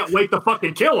one can't wait to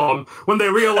fucking kill him when they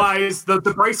realize that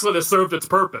the bracelet has served its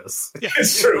purpose. Yeah,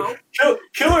 it's true.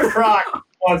 Killer Croc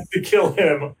wants to kill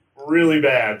him really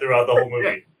bad throughout the whole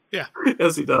movie. Yeah.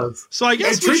 Yes, he does. So I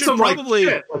guess we should probably...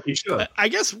 like he should. I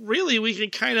guess really we can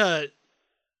kind of...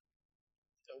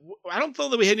 I don't feel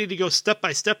that we need to go step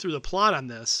by step through the plot on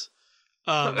this.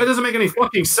 It doesn't make any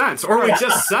fucking sense. Or we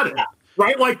just said it.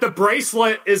 Right? Like, the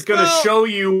bracelet is going to show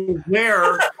you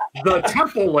where the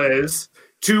temple is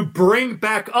to bring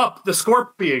back up the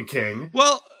Scorpion King.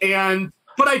 Well...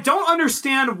 But I don't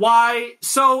understand why...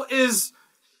 So is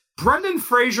Brendan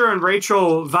Fraser and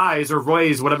Rachel Weisz, or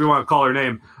Weisz, whatever you want to call her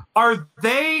name,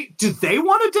 do they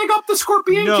want to dig up the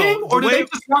Scorpion King, or do they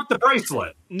just want the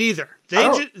bracelet? Neither. They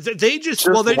just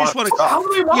want to. How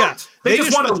do they want? Yeah, they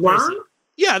just want to learn.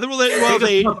 Yeah.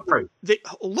 They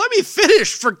let me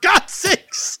finish, for God's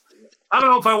sakes. I don't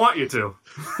know if I want you to.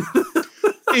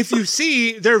 If you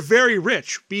see, they're very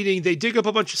rich, meaning they dig up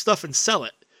a bunch of stuff and sell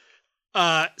it.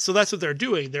 So that's what they're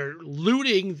doing. They're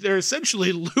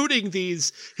essentially looting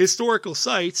these historical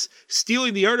sites,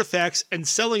 stealing the artifacts, and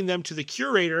selling them to the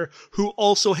curator, who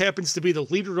also happens to be the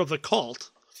leader of the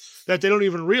cult that they don't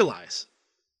even realize.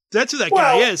 That's who that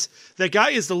guy is. That guy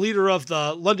is the leader of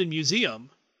the London Museum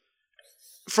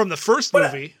from the first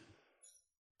movie.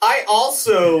 I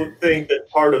also think that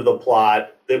part of the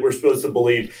plot that we're supposed to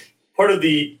believe, part of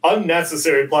the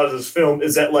unnecessary plot of this film,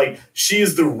 is that, like, she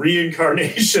is the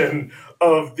reincarnation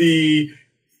of the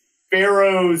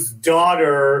Pharaoh's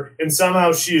daughter, and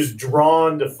somehow she is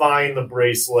drawn to find the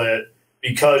bracelet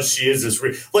because she is this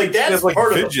that's like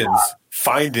part visions, of the plot.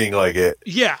 Finding like it.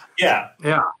 Yeah.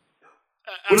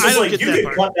 Which is like, you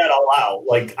can cut that all out.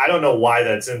 Like, I don't know why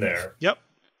that's in there. Yep.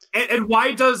 And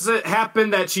why does it happen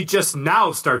that she just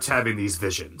now starts having these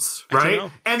visions, right?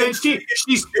 And then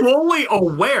she's fully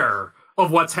aware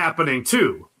of what's happening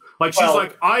too. Like, she's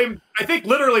I think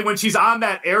literally when she's on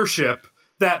that airship,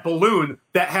 that balloon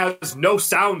that has no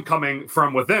sound coming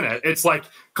from within it, it's like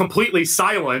completely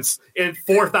silence in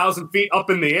 4,000 feet up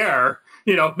in the air,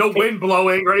 you know, no wind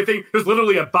blowing or anything. There's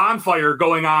literally a bonfire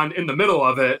going on in the middle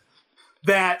of it,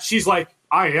 that she's like,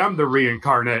 I am the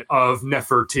reincarnate of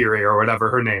Nefertiri, or whatever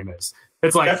her name is.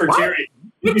 It's like, Nefertiri.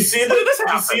 Did you see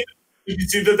that? Did you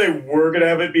see that they were going to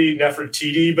have it be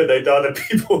Nefertiti, but they thought that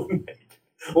people would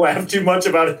laugh too much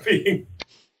about it being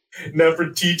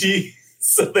Nefertiti,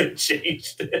 so they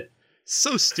changed it.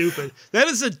 So stupid. That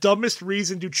is the dumbest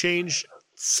reason to change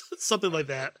something like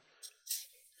that.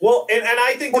 Well, and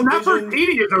I think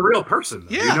Nefertiti is a real person.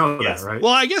 Yeah. You know that, right?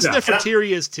 Well, I guess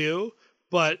Nefertiri is too,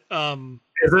 but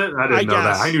is it? I didn't know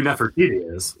that. I knew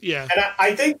Nefertiti is. Yeah. And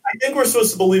I think we're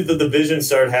supposed to believe that the visions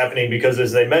started happening because,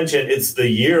 as they mentioned, it's the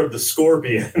year of the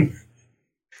Scorpion.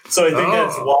 So I think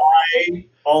that's why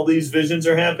all these visions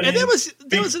are happening. And that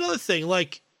was another thing.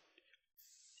 Like,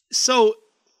 so,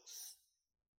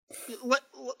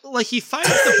 like, he finds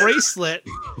the bracelet.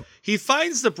 He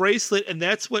finds the bracelet, and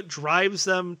that's what drives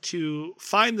them to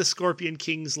find the Scorpion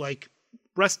King's, like,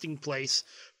 resting place.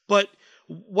 But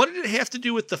what did it have to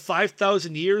do with the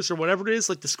 5,000 years or whatever it is?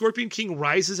 Like, the Scorpion King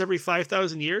rises every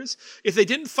 5,000 years. If they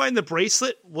didn't find the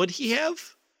bracelet, would he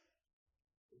have?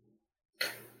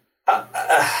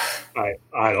 I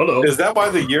don't know. Is that why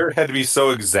the year had to be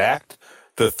so exact?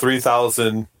 The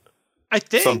 3,000 I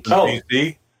think something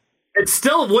BC? It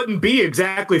still wouldn't be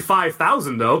exactly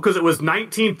 5,000 though, because it was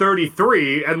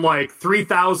 1933 and like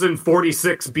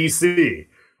 3,046 BC.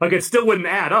 Like, it still wouldn't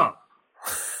add up.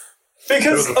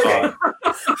 Because it's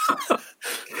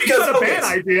not a bad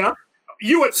idea.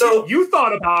 You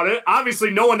thought about it.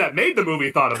 Obviously, no one that made the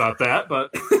movie thought about that.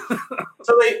 But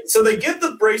so they give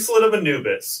the bracelet of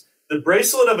Anubis. The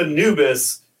bracelet of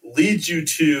Anubis leads you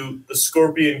to the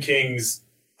Scorpion King's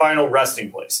final resting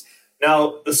place.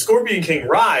 Now, the Scorpion King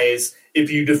rise.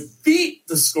 If you defeat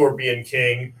the Scorpion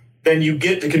King, then you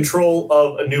get the control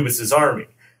of Anubis's army.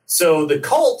 So the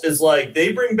cult is like,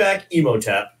 they bring back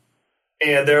Imhotep.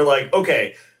 And they're like,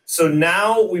 okay, so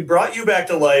now we brought you back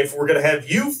to life. We're going to have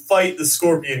you fight the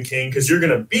Scorpion King because you're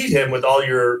going to beat him with all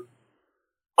your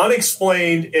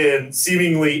unexplained and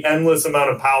seemingly endless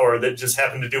amount of power that just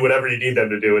happen to do whatever you need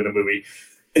them to do in the movie.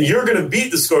 And you're going to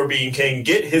beat the Scorpion King,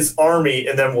 get his army,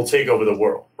 and then we'll take over the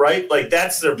world, right? Like,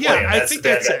 that's their plan. Yeah, I think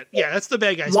that's it. Yeah, that's the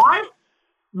bad guys.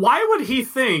 why would they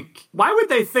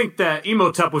think that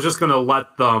Imhotep was just going to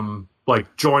let them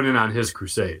like join in on his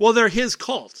crusade? Well, they're his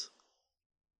cult.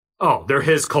 Oh, they're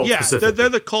his cult specifically. They're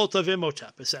the cult of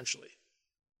Imhotep, essentially.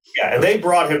 Yeah, and they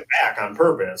brought him back on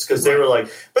purpose because they were like,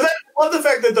 but then I love the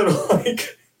fact that they're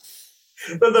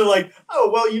like,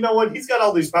 oh, well, you know what? He's got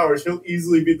all these powers. He'll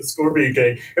easily beat the Scorpion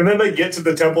King. And then they get to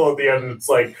the temple at the end and it's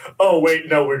like, oh, wait,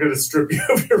 no, we're going to strip you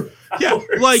of your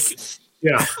powers.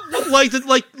 Yeah,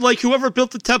 like whoever built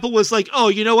the temple was like, oh,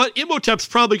 you know what? Imhotep's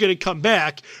probably going to come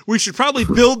back. We should probably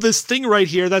build this thing right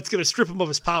here that's going to strip him of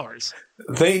his powers.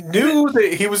 They knew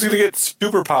that he was going to get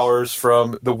superpowers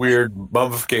from the weird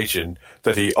mummification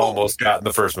that he almost got in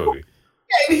the first movie.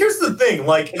 Yeah, and here's the thing,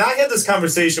 like, and I had this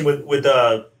conversation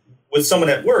with someone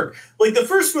at work. Like, the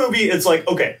first movie, it's like,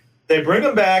 okay, they bring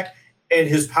him back, and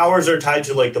his powers are tied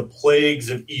to, like, the plagues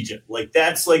of Egypt. Like,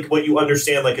 that's, like, what you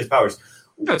understand, like, his powers.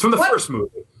 That's from the first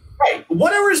movie. Right.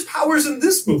 What are his powers in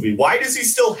this movie? Why does he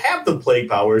still have the plague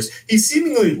powers? He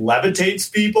seemingly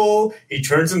levitates people. He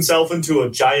turns himself into a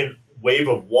giant wave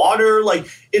of water. Like,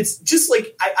 it's just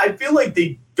like, I feel like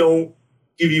they don't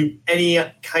give you any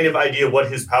kind of idea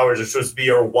what his powers are supposed to be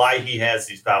or why he has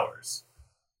these powers.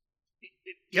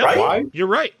 Yeah, right? Why? You're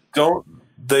right. Don't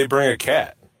they bring a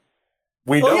cat?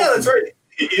 We know. Yeah, that's right.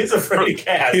 He is afraid of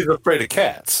cats. He's afraid of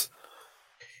cats.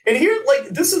 And here, like,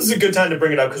 this is a good time to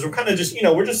bring it up because we're kind of just,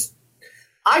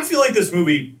 I feel like this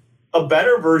movie, a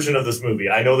better version of this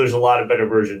movie, I know there's a lot of better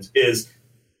versions, is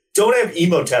don't have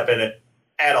Imhotep in it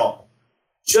at all.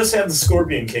 Just have the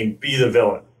Scorpion King be the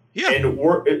villain. Yeah. And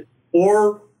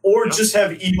or just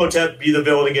have Imhotep be the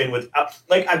villain again with,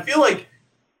 like, I feel like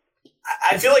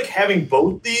having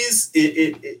both these,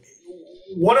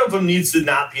 one of them needs to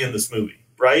not be in this movie.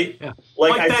 Right? Yeah.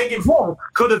 Like I think it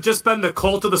could have just been the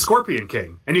cult of the Scorpion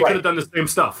King, and you could have done the same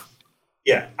stuff.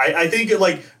 Yeah, I think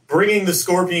like bringing the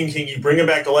Scorpion King, you bring him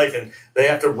back to life, and they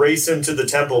have to race him to the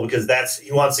temple because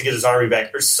he wants to get his army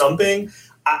back or something.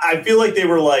 I feel like they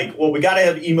were like, well, we got to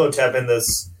have Imhotep in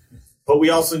this, but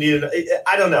we also need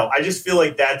I don't know. I just feel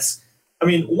like that's,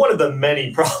 one of the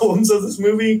many problems of this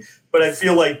movie, but I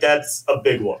feel like that's a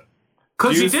big one.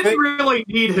 Because he didn't really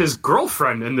need his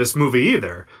girlfriend in this movie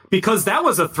either, because that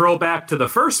was a throwback to the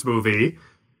first movie.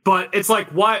 But it's like,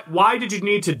 why did you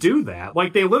need to do that?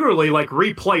 Like, they literally like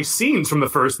replay scenes from the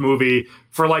first movie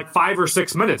for like 5 or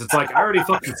 6 minutes. It's like, I already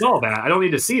fucking saw that. I don't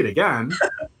need to see it again.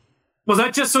 Was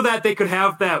that just so that they could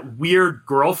have that weird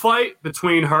girl fight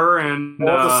between her and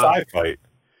the side fight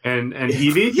and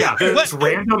Evie? Yeah, this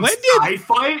random side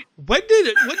fight. When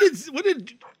did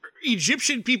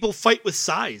Egyptian people fight with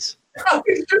size? I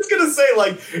was just going to say,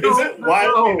 like, is it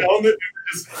widely known that there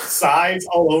were just sides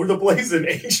all over the place in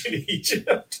ancient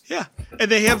Egypt? Yeah. And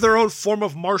they have their own form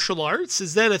of martial arts?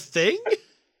 Is that a thing?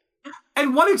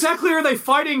 And what exactly are they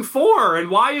fighting for? And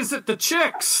why is it the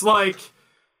chicks? Like,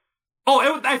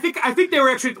 I think they were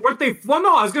actually, weren't they? Well,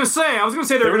 no, I was going to say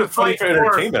they were going to fight for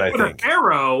the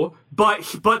pharaoh, but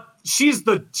she's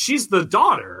the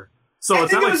daughter. So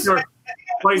it's not like you're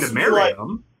fighting to marry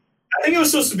him. I think it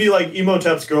was supposed to be like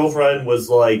Imhotep's girlfriend was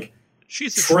like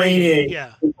training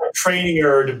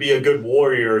her to be a good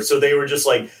warrior. So they were just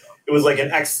like, it was like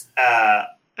an exhibition.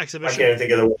 I can't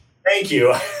think of the word. Thank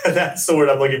you. That's the word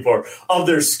I'm looking for. Of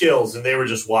their skills, and they were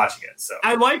just watching it. So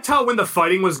I liked how when the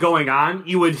fighting was going on,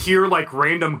 you would hear like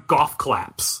random golf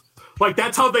claps. Like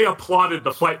that's how they applauded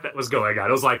the fight that was going on.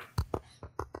 It was like,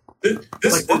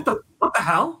 what the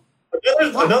hell?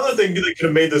 Another thing that could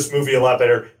have made this movie a lot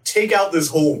better, take out this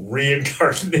whole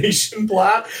reincarnation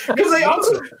plot. Because they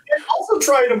also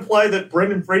try and imply that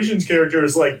Brendan Fraser's character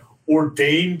is like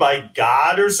ordained by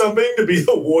God or something to be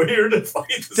the warrior to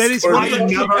fight the that is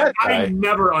I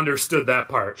never understood that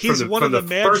part. He's one of the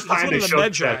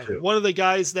Magi. One of the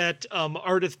guys that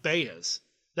Ardith Bay is.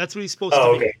 That's what he's supposed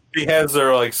to be. He has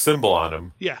their like symbol on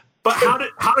him. Yeah. But how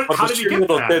did he get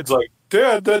that? Kid's like,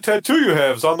 Dad, that tattoo you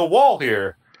have is on the wall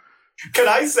here. Can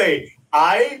I say,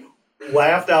 I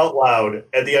laughed out loud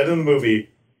at the end of the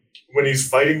movie when he's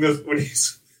fighting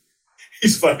he's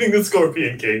fighting the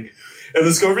Scorpion King, and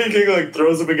the Scorpion King like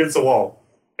throws him against the wall,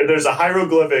 and there's a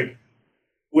hieroglyphic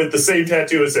with the same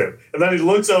tattoo as him, and then he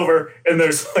looks over and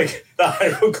there's like the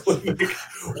hieroglyphic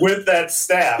with that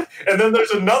staff, and then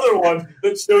there's another one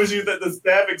that shows you that the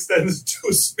staff extends to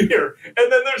a spear,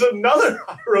 and then there's another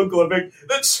hieroglyphic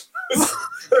that shows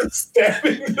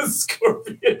stabbing the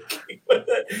Scorpion King with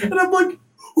it. And I'm like,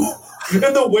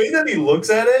 and the way that he looks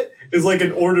at it is like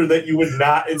an order that you would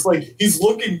not, it's like he's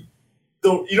looking,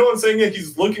 you know what I'm saying? Like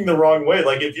he's looking the wrong way.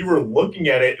 Like if you were looking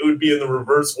at it, it would be in the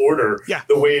reverse order,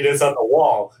 the way it is on the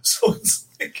wall. So it's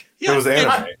like, it was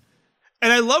anime.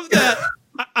 And I love that.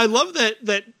 I love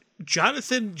that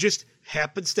Jonathan just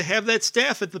happens to have that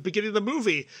staff at the beginning of the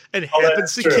movie and Oh,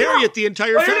 happens to that's true. carry it the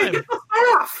entire Where did he time. get the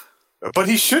staff? But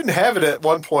he shouldn't have it at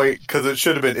one point because it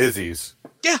should have been Izzy's.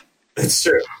 Yeah. That's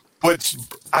true. Which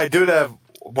I did have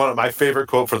one of my favorite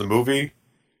quote for the movie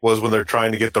was when they're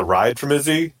trying to get the ride from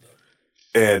Izzy,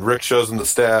 and Rick shows him the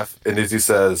staff, and Izzy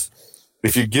says,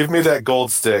 "If you give me that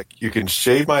gold stick, you can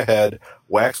shave my head,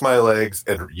 wax my legs,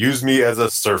 and use me as a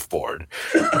surfboard."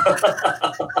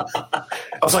 I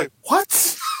was like,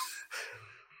 what?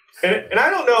 And I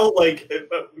don't know, like,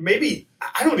 maybe,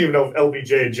 I don't even know if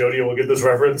LBJ and Jody will get this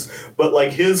reference, but,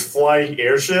 like, his flying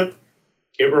airship,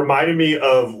 it reminded me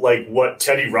of, like, what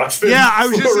Teddy Ruxpin. Yeah, I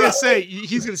was just going to say,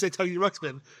 he's going to say Teddy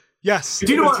Ruxpin. Yes.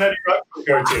 Do you know what? Teddy Ruxpin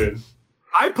cartoon.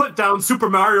 I put down Super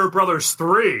Mario Brothers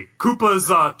 3. Koopa's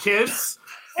kids.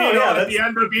 You know, at the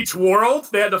end of each world,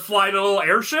 they had to fly to little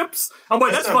airships. I'm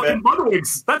like, that's fucking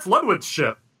Ludwig's. That's Ludwig's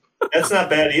ship. That's not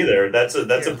bad either. That's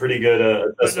a pretty good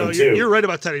assessment too. You're right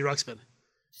about Teddy Ruxpin.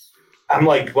 I'm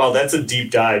like, well, that's a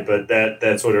deep dive, but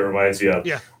that's what it reminds me of.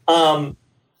 Yeah.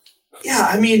 Yeah,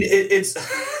 I mean, it's.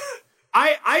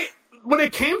 I when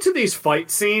it came to these fight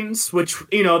scenes, which,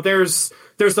 you know, there's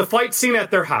the fight scene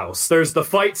at their house. There's the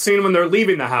fight scene when they're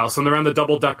leaving the house, when they're on the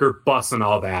double-decker bus and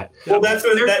all that. Well, that's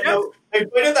when they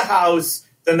fight at the house,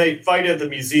 then they fight at the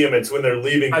museum. It's when they're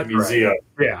leaving the museum.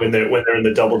 Right. Yeah. When they're in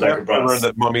the double-decker bus. Remember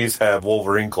that mummies have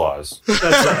Wolverine claws.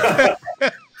 That's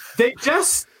right. They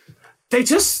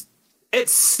just, it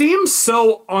seems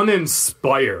so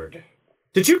uninspired.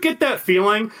 Did you get that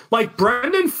feeling? Like,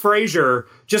 Brendan Fraser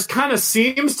just kind of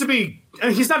seems to be,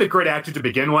 he's not a great actor to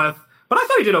begin with, but I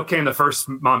thought he did okay in the first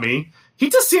Mummy. He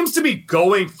just seems to be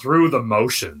going through the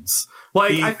motions.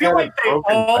 Like, I feel like they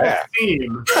all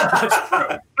seem,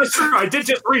 that's true, I did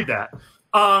just read that.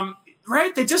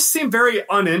 Right? They just seem very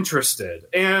uninterested.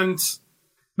 And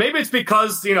maybe it's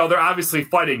because, you know, they're obviously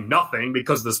fighting nothing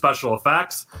because of the special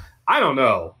effects. I don't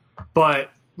know.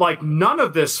 But, like, none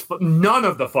of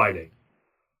the fighting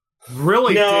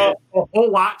really did a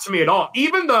whole lot to me at all.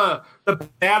 Even the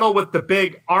battle with the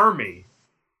big army,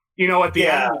 you know, at the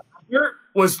end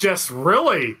was just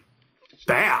really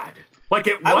bad. Like,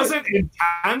 it wasn't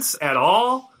intense at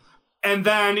all. And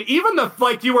then even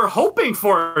you were hoping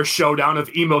for a showdown of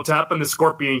Imhotep and the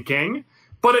Scorpion King,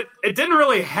 but it didn't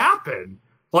really happen.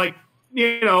 Like,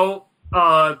 you know,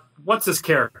 what's his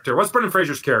character? What's Brendan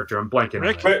Fraser's character? I'm blanking.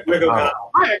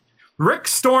 Rick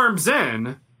storms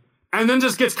in and then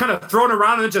just gets kind of thrown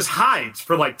around and then just hides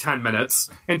for like 10 minutes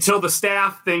until the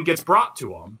staff thing gets brought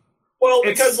to him. Well,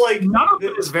 because none of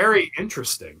it is very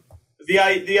interesting. The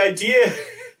idea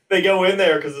they go in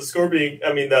there because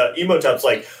the Imhotep's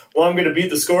like, well, I'm going to beat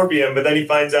the Scorpion, but then he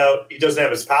finds out he doesn't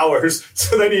have his powers,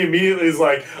 so then he immediately is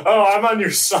like, oh, I'm on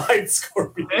your side,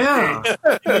 Scorpion. Yeah.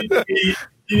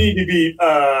 You need to be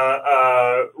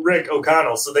Rick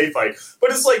O'Connell, so they fight.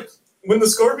 But it's like, when the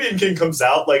Scorpion King comes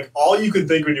out, like, all you can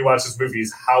think when you watch this movie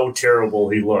is how terrible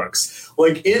he looks.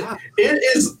 Like, it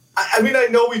is, I mean, I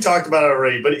know we talked about it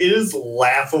already, but it is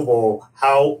laughable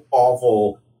how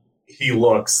awful he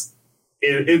looks.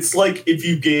 It's like if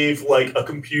you gave, like, a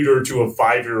computer to a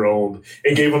 5-year-old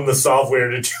and gave them the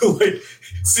software to do, like,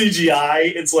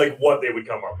 CGI, it's like what they would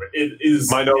come up with. It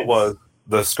is. My note was,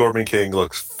 the Scorpion King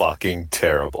looks fucking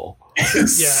terrible.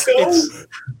 It's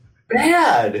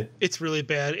bad. It's really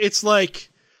bad. It's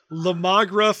like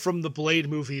Lamagra from the Blade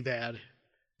movie bad.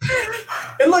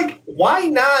 And, like, why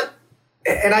not?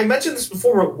 And I mentioned this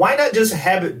before, but why not just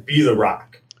have it be The Rock?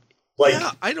 Like,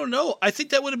 yeah, I don't know. I think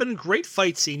that would have been a great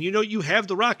fight scene. You know, you have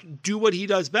The Rock do what he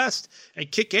does best and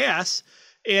kick ass,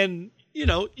 and, you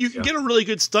know, you can get a really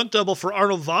good stunt double for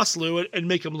Arnold Vosloo and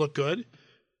make him look good.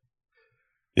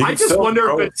 I just wonder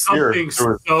if it's something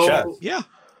so. Yeah.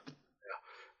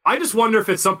 I just wonder if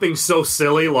it's something so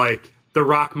silly, like The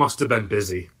Rock must have been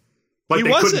busy. Like,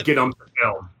 they couldn't get him to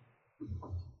film.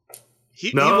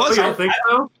 He wasn't. You don't think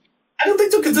so? I don't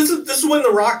think so, because this is when The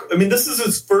Rock, I mean, this is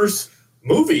his first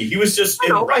movie. He was just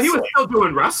in wrestling. He was still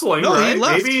doing wrestling, right? He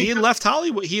left. He left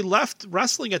Hollywood. He left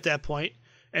wrestling at that point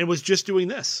and was just doing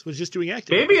this. Was just doing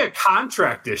acting. Maybe a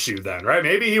contract issue then, right?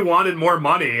 Maybe he wanted more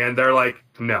money, and they're like,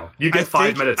 "No, you get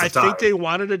 5 minutes." I think they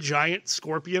wanted a giant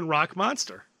scorpion rock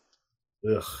monster.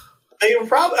 Ugh. They were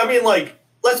probably. I mean, like,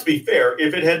 let's be fair.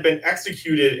 If it had been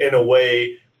executed in a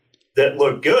way that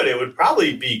looked good, it would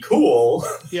probably be cool.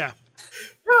 Yeah.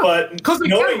 But because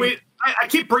I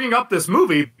keep bringing up this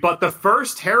movie, but the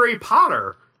first Harry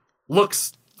Potter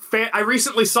looks. I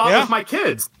recently saw it with my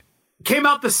kids. Came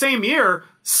out the same year.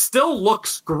 Still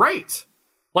looks great.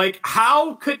 Like,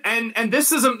 how could, and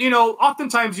this isn't,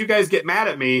 oftentimes you guys get mad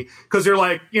at me because you're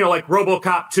like, like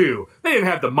RoboCop 2. They didn't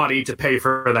have the money to pay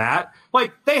for that.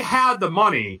 Like, they had the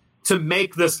money to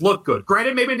make this look good.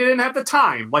 Granted, maybe they didn't have the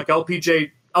time, like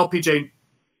LPJ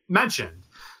mentioned,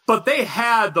 but they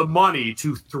had the money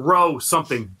to throw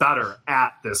something better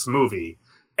at this movie.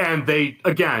 And they,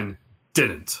 again,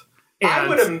 didn't.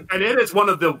 And it is one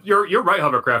of the, you're right,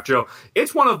 Hovercraft Joe.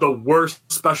 It's one of the worst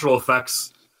special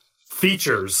effects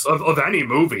features of any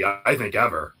movie, I think,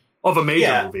 ever. Of a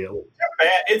major movie.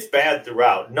 It's bad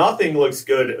throughout. Nothing looks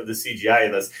good of the CGI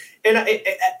in this. And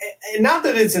not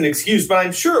that it's an excuse, but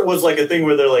I'm sure it was like a thing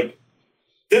where they're like,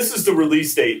 this is the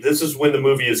release date. This is when the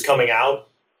movie is coming out.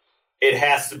 It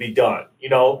has to be done,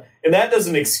 And that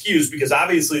doesn't excuse, because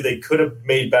obviously they could have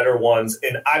made better ones.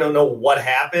 And I don't know what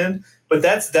happened, but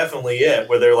that's definitely it,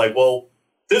 where they're like, well,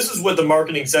 this is what the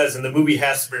marketing says, and the movie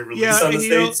has to be released on the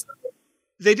States.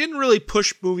 They didn't really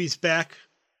push movies back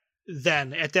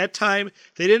then. At that time,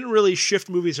 they didn't really shift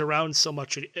movies around so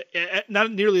much,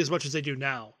 not nearly as much as they do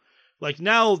now. Like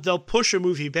now, they'll push a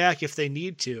movie back if they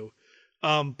need to.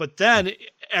 But then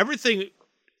everything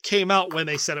came out when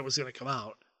they said it was going to come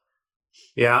out.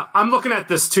 Yeah, I'm looking at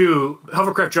this too.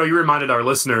 Hovercraft Joe, you reminded our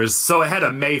listeners. So it had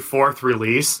a May 4th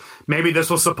release. Maybe this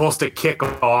was supposed to kick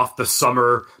off the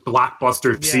summer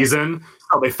blockbuster season.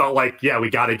 So they felt like, we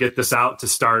got to get this out to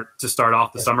start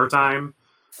off the summertime.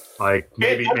 Like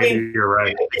maybe you're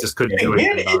right. They just couldn't do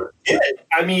anything about it.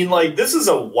 I mean, like, this is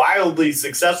a wildly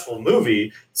successful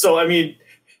movie. So I mean,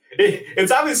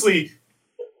 it's obviously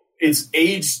it's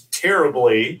aged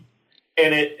terribly.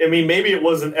 And maybe it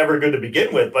wasn't ever good to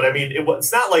begin with, but I mean,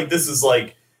 it's not like this is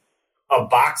like a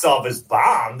box office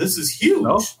bomb. This is huge.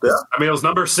 No, yeah. I mean, it was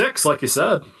number 6, like you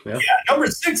said. Yeah, number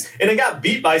 6. And it got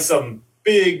beat by some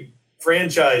big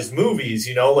franchise movies,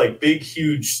 like big,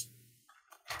 huge,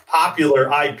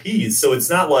 popular IPs. So it's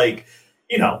not like,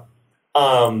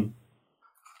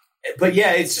 but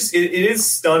yeah, it's just, it is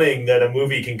stunning that a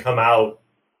movie can come out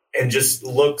and just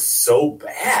look so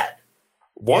bad.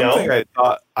 One thing I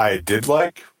thought I did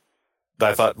like, that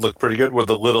I thought looked pretty good, were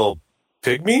the little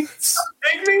pygmies.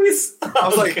 Pygmies? I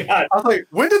was like,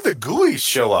 when did the Ghoulies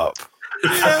show up?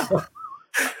 I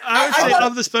would say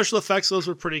of the special effects, those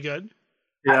were pretty good.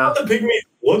 Yeah, I thought the pygmies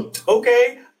looked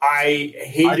okay. I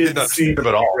did not see them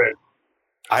at all.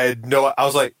 I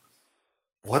was like,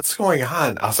 what's going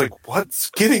on? I was like,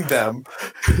 what's getting them?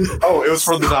 Oh, it was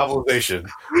from the novelization.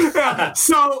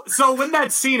 So when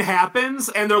that scene happens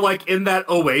and they're like in that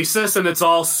oasis and it's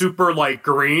all super like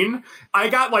green, I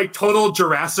got like total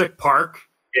Jurassic Park.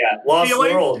 Yeah, Lost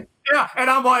World. Yeah, and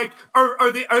I'm like,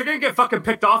 are they gonna get fucking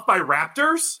picked off by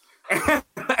raptors?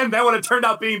 And then when it turned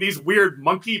out being these weird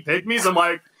monkey pygmies, I'm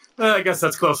like, I guess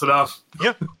that's close enough.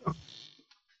 Yep.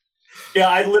 Yeah,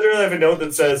 I literally have a note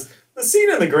that says, the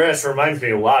scene in the grass reminds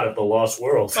me a lot of The Lost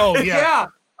World. Oh, yeah. Yeah,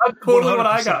 that's totally 100%. what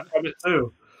I got from it,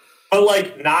 too. But,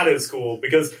 like, not as cool,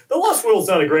 because The Lost World's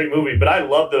not a great movie, but I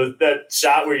love that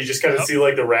shot where you just kind of see,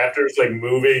 like, the raptors, like,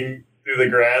 moving through the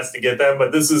grass to get them,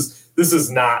 but this is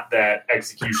not that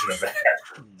execution of that.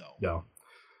 No.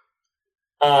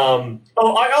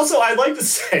 I'd like to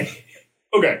say,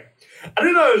 okay, I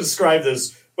don't know how to describe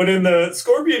this, but in the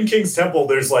Scorpion King's temple,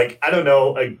 there's, like, I don't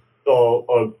know, a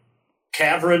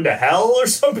cavern to hell or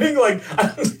something. Like,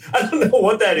 I don't know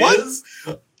what that is.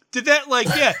 Did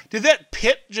that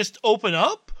pit just open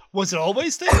up? Was it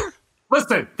always there?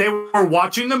 Listen, they were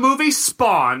watching the movie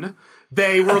Spawn.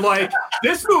 They were like,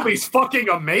 this movie's fucking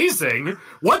amazing.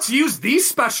 Let's use these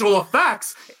special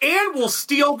effects and we'll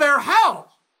steal their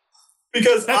hell.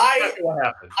 Because I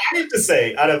have to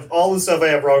say, out of all the stuff I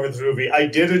have wrong with the movie, I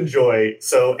did enjoy.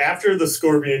 So after the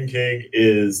Scorpion King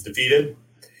is defeated,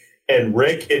 and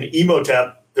Rick and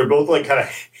Imhotep, they're both like kind of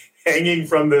hanging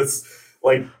from this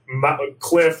like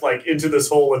cliff, like into this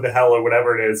hole into hell or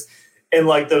whatever it is. And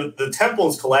like the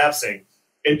temple's collapsing.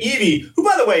 And Evie, who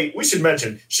by the way, we should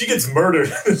mention, she gets murdered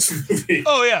in this movie.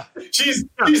 Oh yeah. She's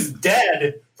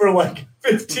dead for like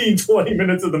 15, 20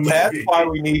 minutes of the movie. That's why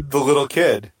we need the little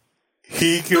kid.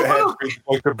 He could have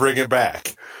to bring it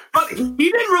back. But he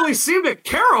didn't really seem to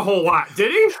care a whole lot,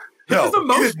 did he? No,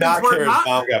 he did not care his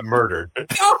mom got murdered.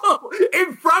 No,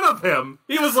 in front of him.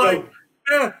 He was like,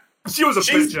 she was a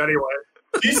bitch anyway.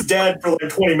 She's dead for like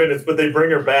 20 minutes, but they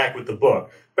bring her back with the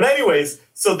book. But anyways,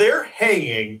 so they're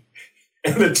hanging,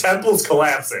 and the temple's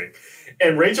collapsing.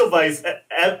 And Rachel Weisz,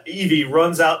 Evie,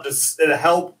 runs out to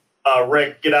help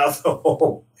Rick get out of the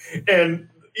hole. And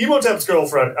Imhotep's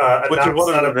girlfriend, what's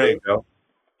her name, Joe?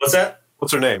 What's that?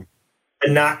 What's her name?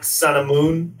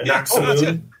 Anaxanamun. That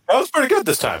was pretty good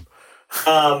this time.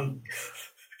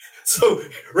 So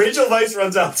Rachel Weisz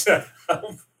runs out to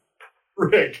herself,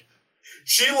 Rick,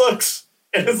 she looks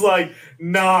and is like,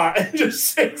 nah, and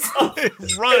just takes off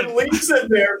and leaps in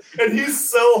there. And he's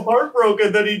so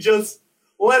heartbroken that he just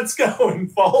lets go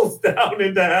and falls down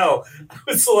into hell. I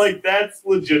was like, that's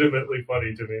legitimately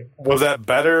funny to me. Was that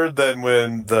better than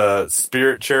when the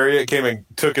spirit chariot came and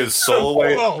took his soul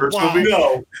away in the first movie?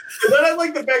 No. And then I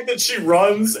like the fact that she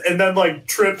runs and then like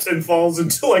trips and falls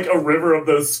into like a river of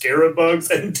those scarab bugs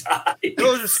and dies.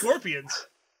 Those are scorpions.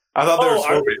 I thought they were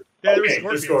scorpions. Yeah, Okay,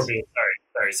 they're scorpions.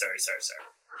 Sorry.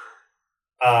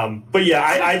 But yeah,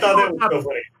 I thought that was so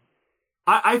funny.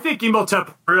 I think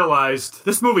Imhotep realized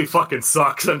this movie fucking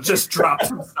sucks and just dropped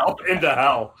himself into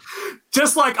hell.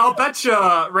 Just like, I'll bet you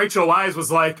Rachel Weisz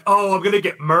was like, oh, I'm going to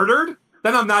get murdered?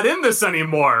 Then I'm not in this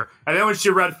anymore. And then when she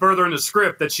read further in the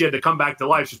script that she had to come back to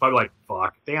life, she's probably like,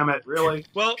 fuck, damn it, really?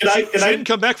 Well, she didn't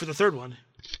come back for the third one.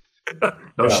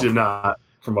 No, she did not,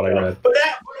 from what I read. But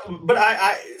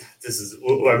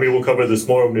we'll cover this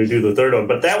more when we do the third one,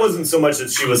 but that wasn't so much that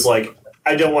she was like,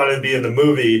 I don't want to be in the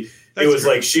movie. It was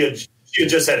like she had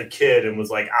just had a kid and was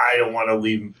like, I don't want to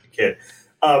leave the kid.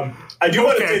 I do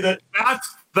want to say that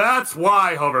that's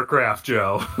why Hovercraft,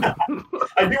 Joe.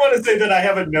 I do want to say that I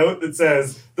have a note that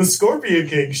says the Scorpion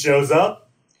King shows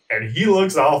up and he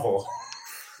looks awful.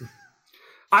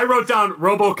 I wrote down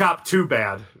RoboCop 2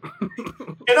 bad.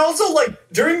 And also, like,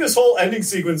 during this whole ending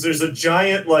sequence, there's a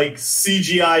giant, like,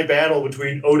 CGI battle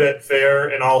between Odette Fair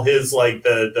and all his, like,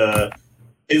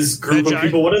 his group Magi? of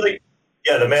people. What are they?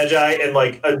 Yeah, the Magi and,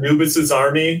 like, Anubis's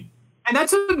army. And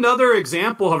that's another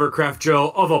example, Hovercraft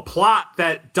Joe, of a plot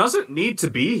that doesn't need to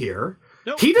be here.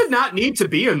 Nope. He did not need to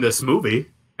be in this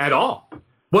movie at all.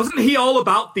 Wasn't he all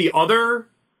about the other?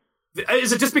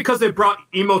 Is it just because they brought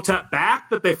Imhotep back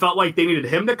that they felt like they needed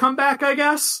him to come back, I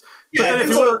guess? Yeah, but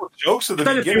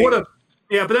then if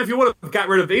you would have got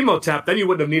rid of Imhotep, then you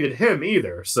wouldn't have needed him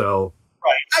either. So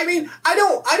right. I mean, I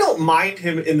don't mind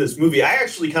him in this movie. I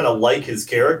actually kind of like his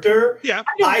character. Yeah.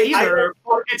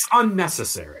 It's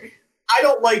unnecessary. I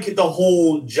don't like the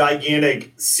whole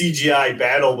gigantic CGI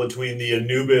battle between the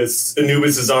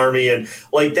Anubis's army, and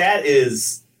like that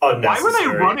is unnecessary. Why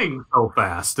were they running so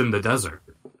fast in the desert?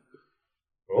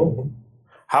 Oh.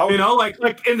 How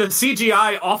like in the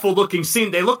CGI awful looking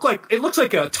scene, it looks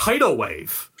like a tidal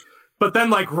wave. But then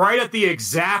like right at the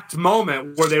exact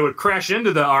moment where they would crash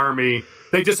into the army,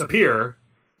 they disappear.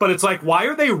 But it's like, why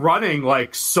are they running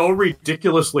like so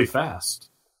ridiculously fast?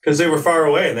 Because they were far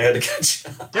away and they had to catch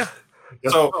up. Yeah.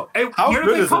 So how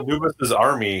good is Anubis'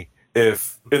 army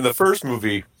if in the first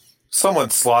movie someone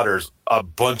slaughters a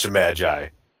bunch of Magi?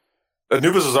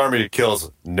 Anubis' army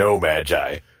kills no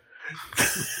Magi.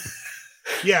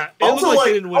 Yeah, it looked like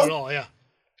they didn't win at all, yeah.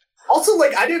 Also,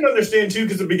 like, I didn't understand, too,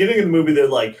 because at the beginning of the movie, they're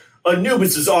like,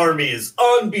 Anubis' army is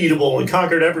unbeatable and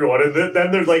conquered everyone. And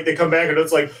then they're like, they come back and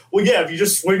it's like, well, yeah, if you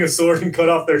just swing a sword and cut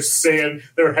off their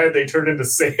head, they turn into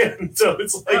sand. So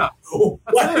it's like,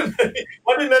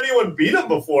 why didn't anyone beat them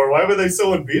before? Why were they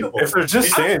so unbeatable? If they're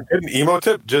just sand, didn't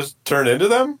Imhotep just turn into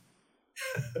them?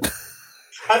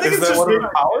 I think it's that just one of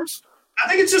their powers? I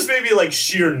think it's just maybe like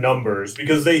sheer numbers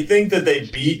because they think that they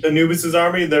beat Anubis'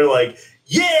 army and they're like,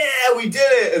 yeah, we did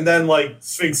it. And then like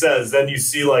Sphinx says, then you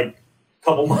see like a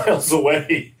couple miles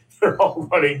away, they're all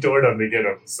running toward him to get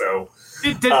him. So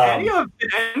did any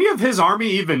of his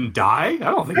army even die? I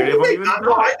don't think anyone even died.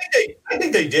 No, I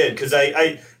think they did because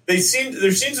there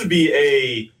seems to be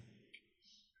a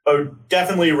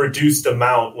definitely reduced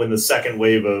amount when the second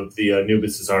wave of the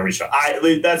Anubis' army showed.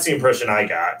 That's the impression I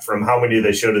got from how many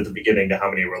they showed at the beginning to how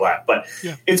many were left. But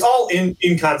It's all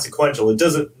inconsequential. It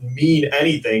doesn't mean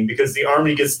anything because the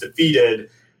army gets defeated.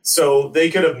 So they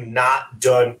could have not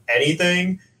done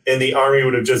anything and the army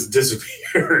would have just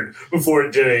disappeared before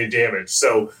it did any damage.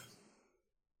 So,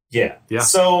 yeah.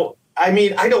 So, I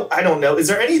mean, I don't know. Is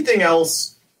there anything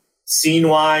else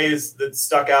scene-wise that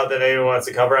stuck out that anyone wants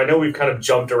to cover? I know we've kind of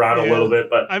jumped around a little bit,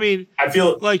 but I mean, I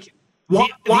feel like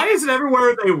why is it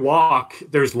everywhere they walk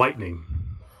there's lightning?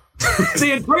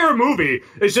 The entire movie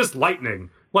is just lightning.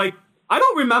 Like, I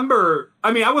don't remember.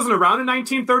 I mean, I wasn't around in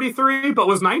 1933, but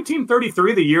was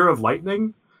 1933 the year of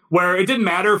lightning, where it didn't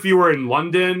matter if you were in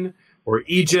London or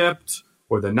Egypt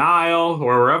or the Nile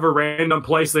or wherever random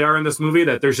place they are in this movie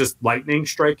that there's just lightning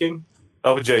striking?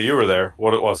 LJ, you were there.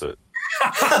 What was it?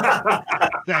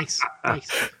 Thanks.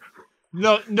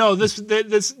 No.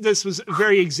 This was a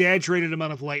very exaggerated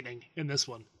amount of lightning in this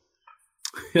one.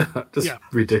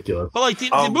 Ridiculous. But like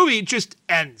the movie just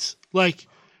ends. Like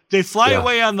they fly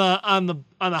away on the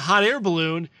hot air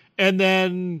balloon, and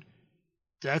then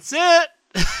that's it.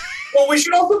 Well, we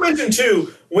should also mention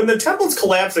too, when the temple's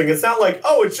collapsing, it's not like,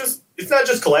 it's not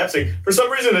just collapsing. For some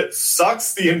reason, it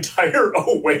sucks the entire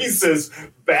oasis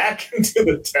back into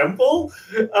the temple.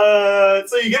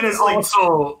 So you get And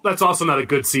that's also not a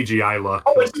good CGI look.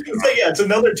 Oh, I was just gonna say, it's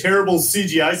another terrible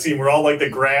CGI scene where all like the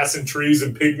grass and trees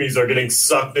and pygmies are getting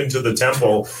sucked into the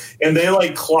temple, and they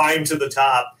like climb to the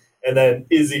top, and then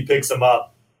Izzy picks them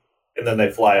up, and then they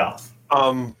fly off.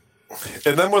 And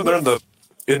then when they're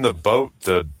in the boat,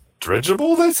 the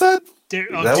dirigible, they said.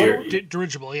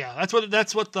 Dirigible, yeah. That's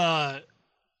what the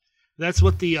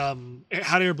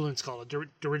hot air balloon's called, a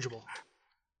dirigible.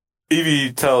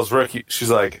 Evie tells Rick, she's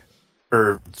like,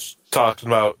 or talking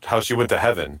about how she went to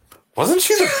heaven. Wasn't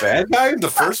she the bad guy in the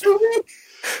first movie?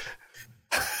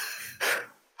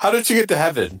 How did she get to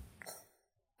heaven?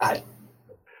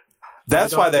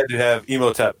 That's why they had to have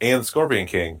Emotep and Scorpion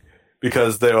King,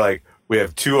 because they're like, we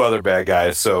have two other bad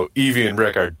guys, so Evie and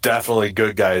Rick are definitely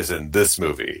good guys in this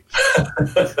movie.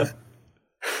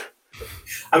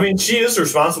 I mean, she is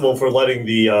responsible for letting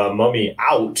the mummy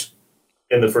out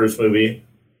in the first movie.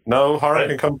 No, harm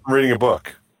can come from reading a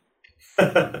book.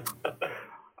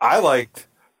 I liked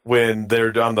when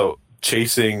they're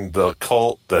chasing the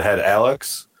cult that had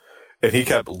Alex, and he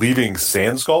kept leaving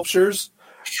sand sculptures.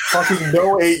 Fucking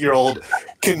no 8-year-old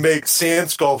can make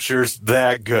sand sculptures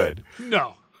that good.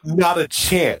 No. Not a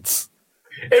chance.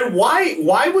 And why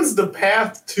was the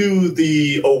path to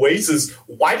the oasis,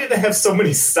 why did it have so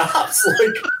many stops?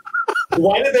 Like,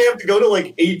 why did they have to go to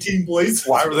like 18 places?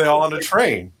 Why were they all on a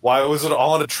train? Why was it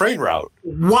all on a train route?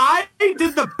 Why did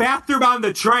the bathroom on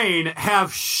the train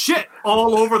have shit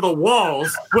all over the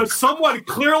walls when someone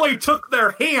clearly took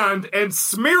their hand and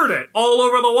smeared it all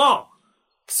over the wall?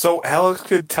 So Alex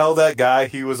could tell that guy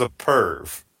he was a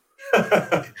perv.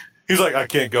 He's like, I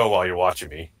can't go while you're watching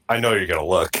me. I know you're going to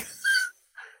look.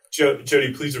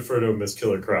 Jody, please refer to him as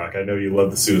Killer Croc. I know you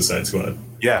love the Suicide Squad.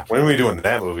 Yeah, when are we doing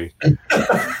that movie?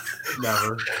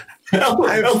 Never.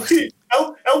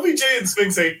 LBJ and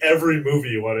Sphinx ain't every movie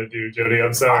you want to do, Jody.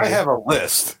 I'm sorry. I have a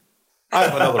list. I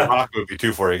have another rock movie,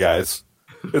 too, for you guys.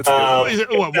 Is it,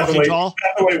 what, Walking Tall?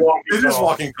 It is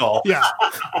Walking Tall. Yeah.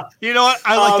 You know what?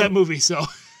 I like that movie, so.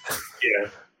 Yeah.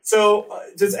 So,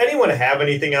 does anyone have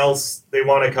anything else they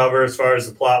want to cover as far as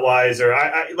the plot wise? Or,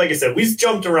 like I said, we've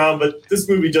jumped around, but this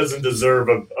movie doesn't deserve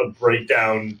a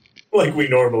breakdown like we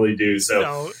normally do.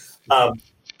 So, No.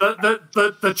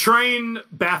 The train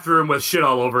bathroom with shit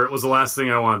all over it was the last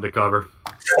thing I wanted to cover.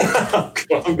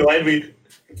 I'm glad we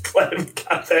got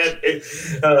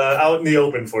that out in the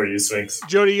open for you, Sphinx.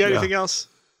 Jody, you got anything else?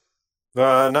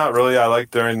 Not really. I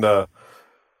like during the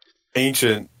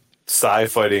ancient Psy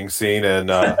fighting scene, and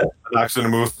knocks going to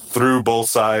move through both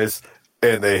sides,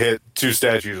 and they hit two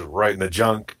statues right in the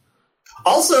junk.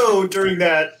 Also, during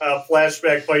that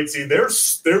flashback fight scene, they're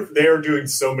doing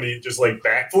so many just like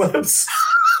backflips.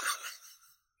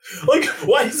 Like,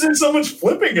 why is there so much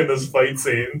flipping in this fight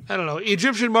scene? I don't know.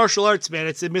 Egyptian martial arts, man.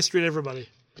 It's a mystery to everybody.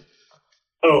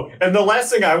 Oh, and the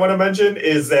last thing I want to mention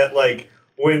is that, like,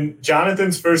 when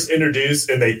Jonathan's first introduced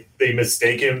and they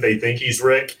mistake him, they think he's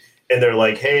Rick, and they're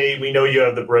like, hey, we know you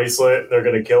have the bracelet, they're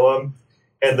going to kill him.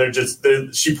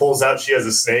 And she pulls out, she has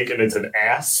a snake, and it's an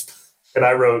asp. And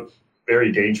I wrote,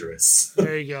 very dangerous.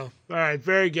 There you go. All right,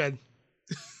 very good.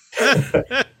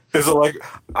 Is it like,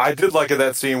 I did like in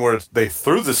that scene where they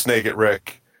threw the snake at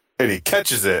Rick, and he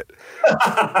catches it.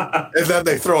 And then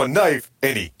they throw a knife,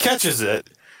 and he catches it.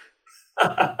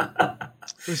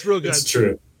 It's real good. It's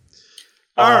true.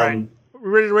 All right. We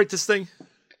ready to rate this thing?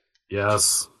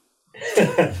 Yes. All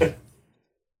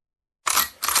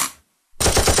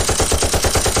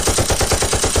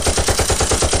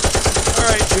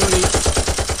right, Jody.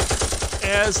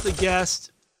 As the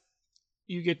guest,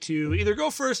 you get to either go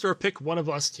first or pick one of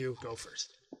us to go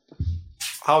first.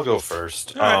 I'll go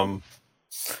first. Right.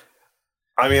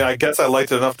 I mean, I guess I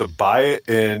liked it enough to buy it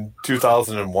in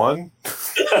 2001,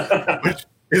 which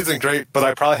isn't great, but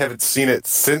I probably haven't seen it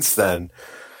since then.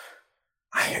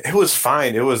 It was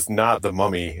fine. It was not The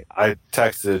Mummy. I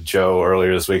texted Joe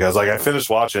earlier this week. I was like, I finished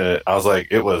watching it. I was like,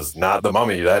 it was not The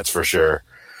Mummy, that's for sure.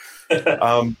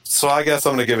 So I guess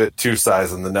I'm going to give it 2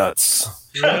 sides in the nuts.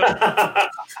 Yep.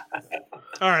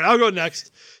 All right, I'll go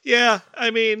next. Yeah, I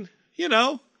mean,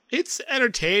 it's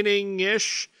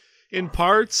entertaining-ish in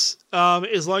parts,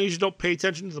 as long as you don't pay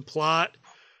attention to the plot,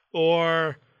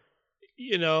 or,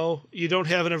 you don't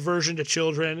have an aversion to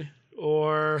children,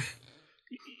 or,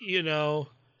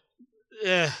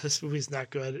 this movie's not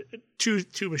good.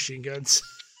 Two machine guns.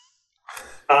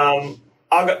 I'll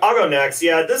go next.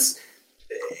 Yeah,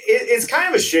 it's kind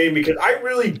of a shame because I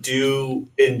really do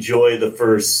enjoy the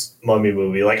first Mummy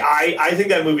movie. Like, I think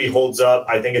that movie holds up.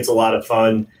 I think it's a lot of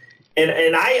fun.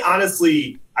 And I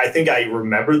honestly, I think I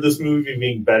remember this movie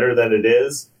being better than it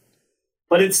is.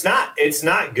 But it's not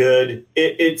good.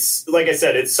 It's like I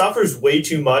said, it suffers way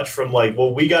too much from like,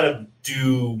 well, we got to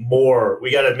do more.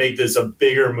 We got to make this a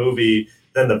bigger movie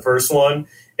than the first one.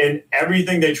 And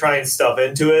everything they try and stuff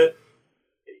into it,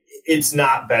 it's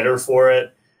not better for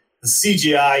it. The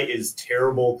CGI is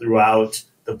terrible throughout.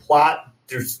 The plot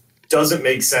doesn't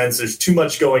make sense. There's too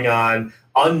much going on,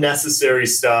 unnecessary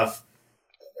stuff.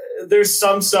 There's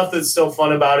some stuff that's still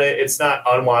fun about it. It's not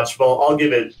unwatchable. I'll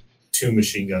give it 2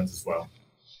 machine guns as well.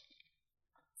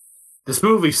 This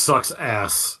movie sucks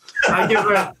ass. I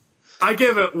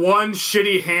give it 1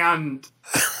 shitty hand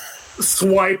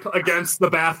swipe against the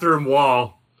bathroom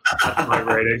wall. That's my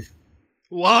rating.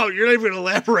 Wow, you're not even going to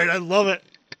elaborate. I love it.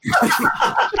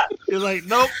 You're like,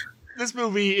 nope, this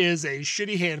movie is a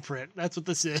shitty handprint. That's what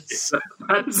this is.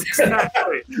 That's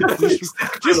exactly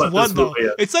just one, though.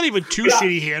 It's not even 2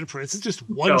 shitty handprints. It's just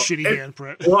one shitty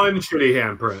handprint. 1 shitty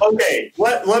handprint. Okay,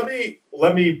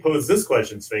 let me pose this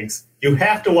question, Sphinx. You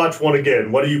have to watch one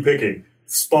again. What are you picking?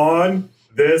 Spawn,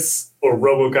 this, or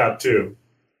RoboCop 2?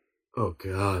 Oh,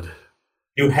 God.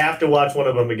 You have to watch one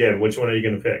of them again. Which one are you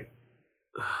going to pick?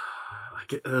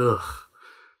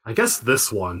 I guess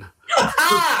this one.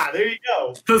 There you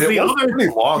go. Because the other,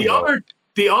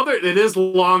 it is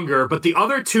longer, but the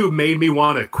other 2 made me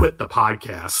want to quit the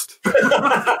podcast.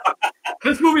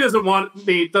 This movie doesn't want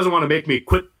to make me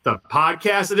quit the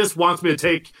podcast. It just wants me to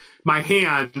take my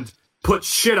hand, put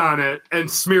shit on it, and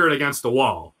smear it against the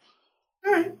wall.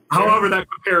 All right. However that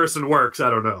comparison works, I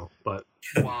don't know. But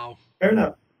wow, fair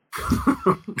enough.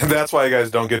 And that's why you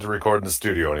guys don't get to record in the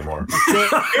studio anymore.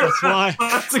 That's why.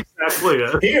 That's exactly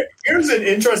it. Here's an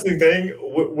interesting thing.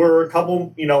 We're a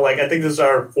couple, I think this is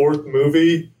our 4th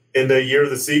movie in the year of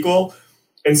the sequel.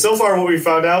 And so far what we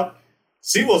found out,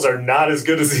 sequels are not as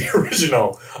good as the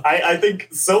original. I think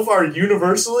so far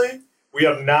universally, we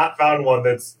have not found one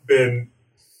that's been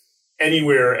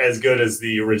anywhere as good as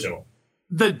the original.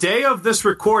 The day of this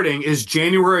recording is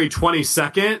January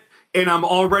 22nd. And I'm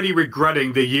already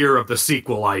regretting the year of the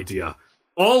sequel idea.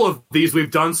 All of these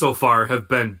we've done so far have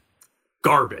been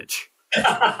garbage.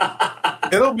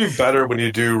 It'll be better when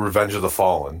you do Revenge of the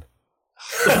Fallen.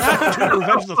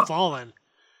 Revenge of the Fallen.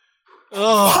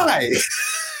 Why?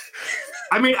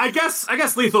 I mean, I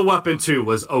guess Lethal Weapon 2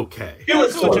 was okay. It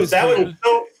was close. That was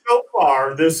so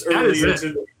far this early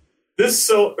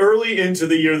into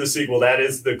the year of the sequel. That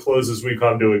is the closest we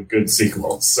come to a good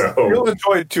sequel. So you'll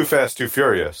enjoy Too Fast, Too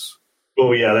Furious.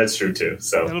 Oh yeah, that's true too.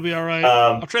 So that'll be all right.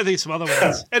 I'll try to think of some other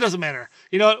ones. It doesn't matter.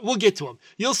 You know what? We'll get to them.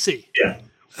 You'll see. Yeah.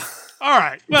 All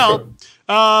right. Well,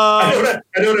 I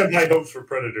don't have high hopes for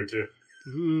Predator 2.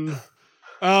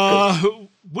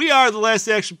 We are the Last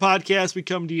Action Podcast. We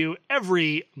come to you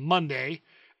every Monday,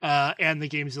 and the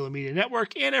GameZilla Media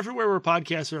Network, and everywhere where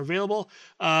podcasts are available.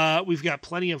 We've got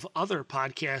plenty of other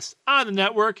podcasts on the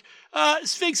network.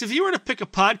 Sphinx, if you were to pick a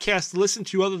podcast to listen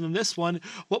to other than this one,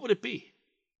 what would it be?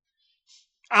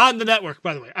 On the network,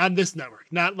 by the way, on this network,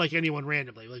 not like anyone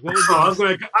randomly. Like, what would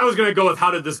I was gonna go with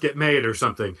How Did This Get Made or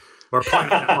something, or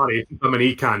Planet Money. I'm an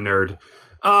econ nerd.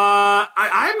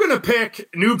 I'm gonna pick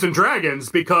Noobs and Dragons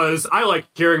because I like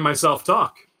hearing myself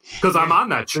talk. Because I'm on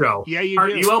that show. Yeah, you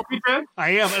Aren't do. you, LPJ?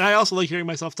 I am, and I also like hearing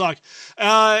myself talk.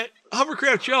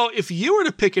 Hovercraft Joe, if you were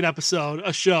to pick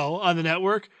a show on the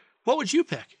network, what would you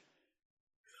pick?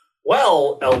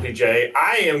 Well, LPJ,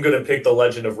 I am going to pick The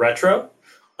Legend of Retro,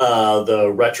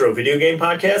 the retro video game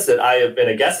podcast that I have been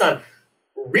a guest on.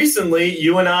 Recently,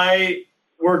 you and I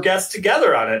were guests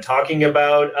together on it, talking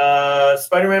about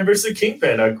Spider-Man vs.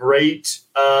 Kingpin, a great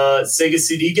Sega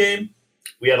CD game.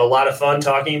 We had a lot of fun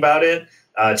talking about it.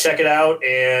 Check it out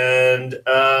and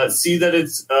see that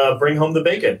it's Bring Home the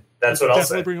Bacon. That's what I'll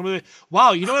say. Bring home the bacon.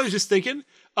 Wow, you know what I was just thinking?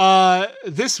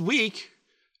 This week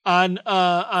on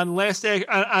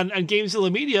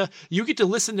GameZilla Media, you get to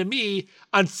listen to me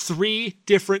on 3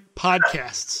 different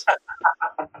podcasts.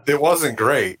 It wasn't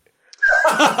great.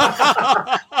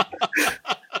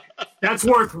 That's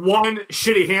worth 1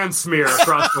 shitty hand smear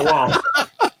across the wall.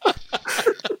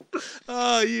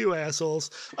 Oh, you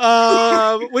assholes.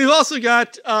 We've also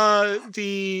got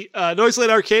the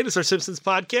Noiseland Arcade. It's our Simpsons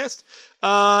podcast.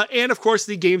 And, of course,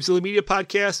 the GameZilla Media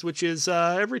podcast, which is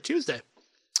every Tuesday.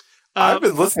 I've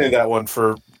been listening to that one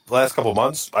for the last couple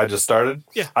months. I just started.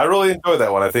 Yeah. I really enjoy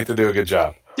that one. I think they do a good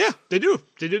job. Yeah, they do.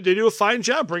 They do a fine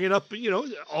job bringing up,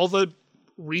 all the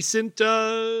recent...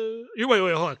 wait,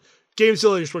 hold on.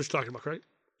 GameZilla is what you're talking about, correct?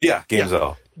 Yeah,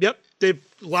 GameZilla. Yep. they've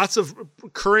lots of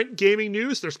current gaming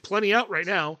news. There's plenty out right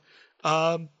now.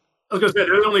 I was going to say,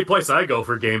 they're the only place I go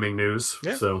for gaming news.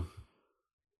 Yeah. So,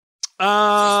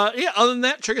 other than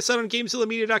that, check us out on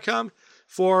GameZillaMedia.com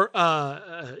for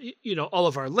all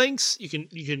of our links. You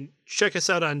can check us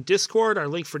out on Discord. Our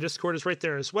link for Discord is right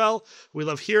there as well. We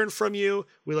love hearing from you.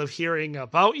 We love hearing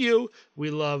about you. We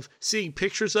love seeing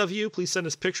pictures of you. Please send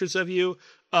us pictures of you.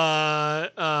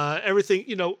 Everything,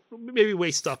 maybe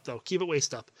waist up though. Keep it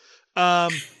waist up.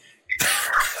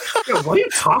 what are you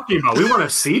talking about? We want to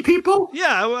see people?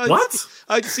 Yeah. What?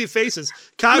 I like to see faces.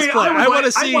 Cosplay. I want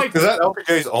to see. Is that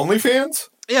LPJ's OnlyFans?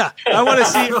 Yeah, I want to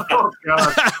see. Oh,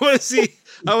 God. I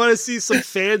want to see some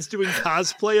fans doing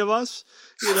cosplay of us.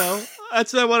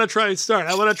 That's what I want to try and start.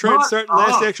 I want to try and start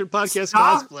Last Action Podcast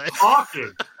Stop cosplay.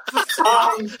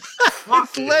 Talking.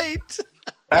 It's late.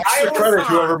 Extra credit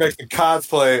whoever makes the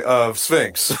cosplay of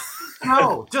Sphinx.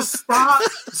 No, just stop.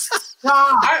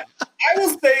 Stop. I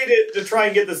will say to try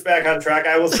and get this back on track,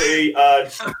 I will say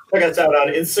check us out on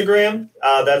Instagram.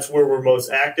 That's where we're most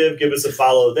active. Give us a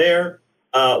follow there.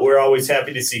 We're always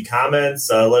happy to see comments.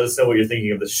 Let us know what you're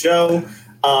thinking of the show.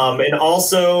 And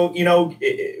also,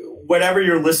 whatever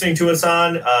you're listening to us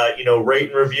on,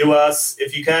 rate and review us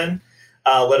if you can.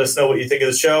 Let us know what you think of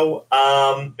the show.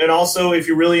 And also, if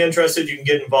you're really interested, you can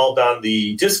get involved on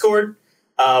the Discord,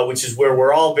 which is where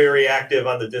we're all very active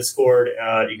on the Discord.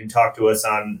 You can talk to us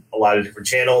on a lot of different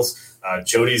channels.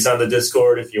 Jody's on the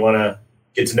Discord if you want to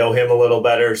get to know him a little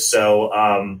better. So,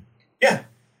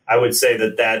 I would say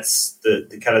that's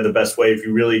the kind of the best way. If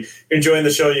you really enjoying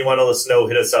the show and you want to let us know,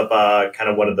 hit us up kind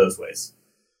of one of those ways.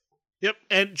 Yep.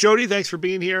 And Jody, thanks for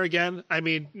being here again. I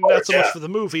mean, not so much for the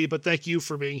movie, but thank you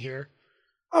for being here.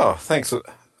 Oh, thanks.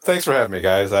 Thanks for having me,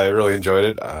 guys. I really enjoyed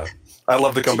it. I'd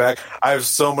love to come back. I have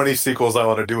so many sequels I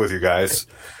want to do with you guys.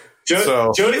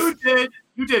 Jody,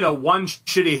 you did a one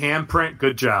shitty handprint.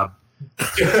 Good job.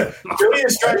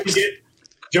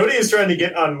 Jody is trying to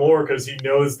get on more because he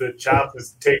knows that Chop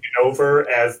has taken over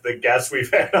as the guest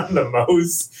we've had on the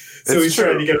most. So he's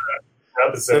trying to get an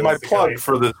episode. And my plug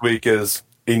for this week is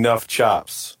Enough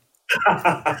Chops.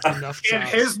 Enough chops. And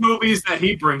his movies that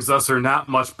he brings us are not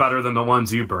much better than the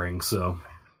ones you bring. So,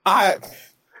 Joe,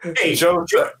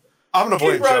 I'm going to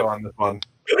blame Joe on this one.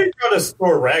 Jody brought us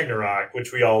Thor Ragnarok,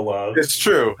 which we all love. It's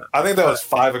true. I think that was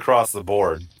 5 across the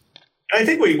board. I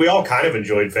think we all kind of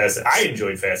enjoyed I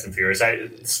enjoyed Fast and Furious.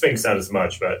 Sphinx not as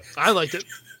much, but I liked it.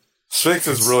 Sphinx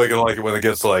is really going to like it when it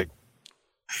gets to like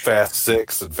Fast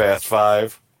 6 and Fast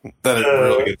 5. Then it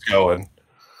really gets going.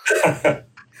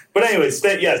 But anyways,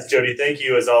 yes, Jody, thank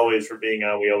you as always for being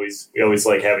on. We always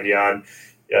like having you on.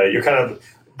 You're kind of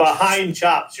behind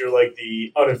Chops. You're like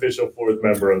the unofficial 4th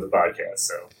member of the podcast.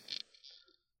 So,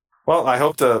 well, I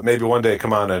hope to maybe one day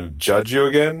come on and judge you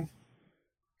again.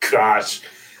 Gosh.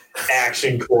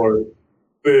 Action Court.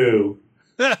 Boo.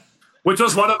 Which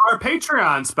was one of our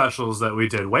Patreon specials that we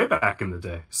did way back in the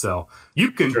day. So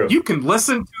you can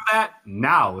listen to that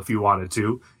now if you wanted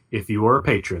to, if you were a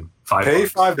patron. Pay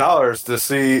 $5 to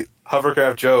see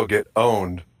Hovercraft Joe get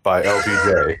owned by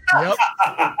LPJ. Yep.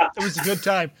 It was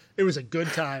a good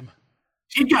time.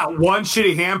 He got one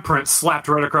shitty handprint slapped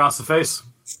right across the face.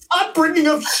 Stop bringing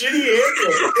up shitty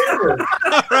handprints.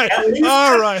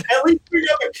 All right. At least bring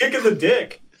up a kick in the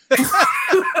dick.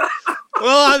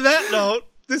 Well, on that note,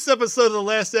 this episode of the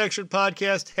Last Action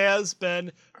Podcast has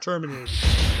been terminated.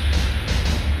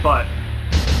 But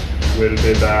we'll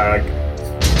be back.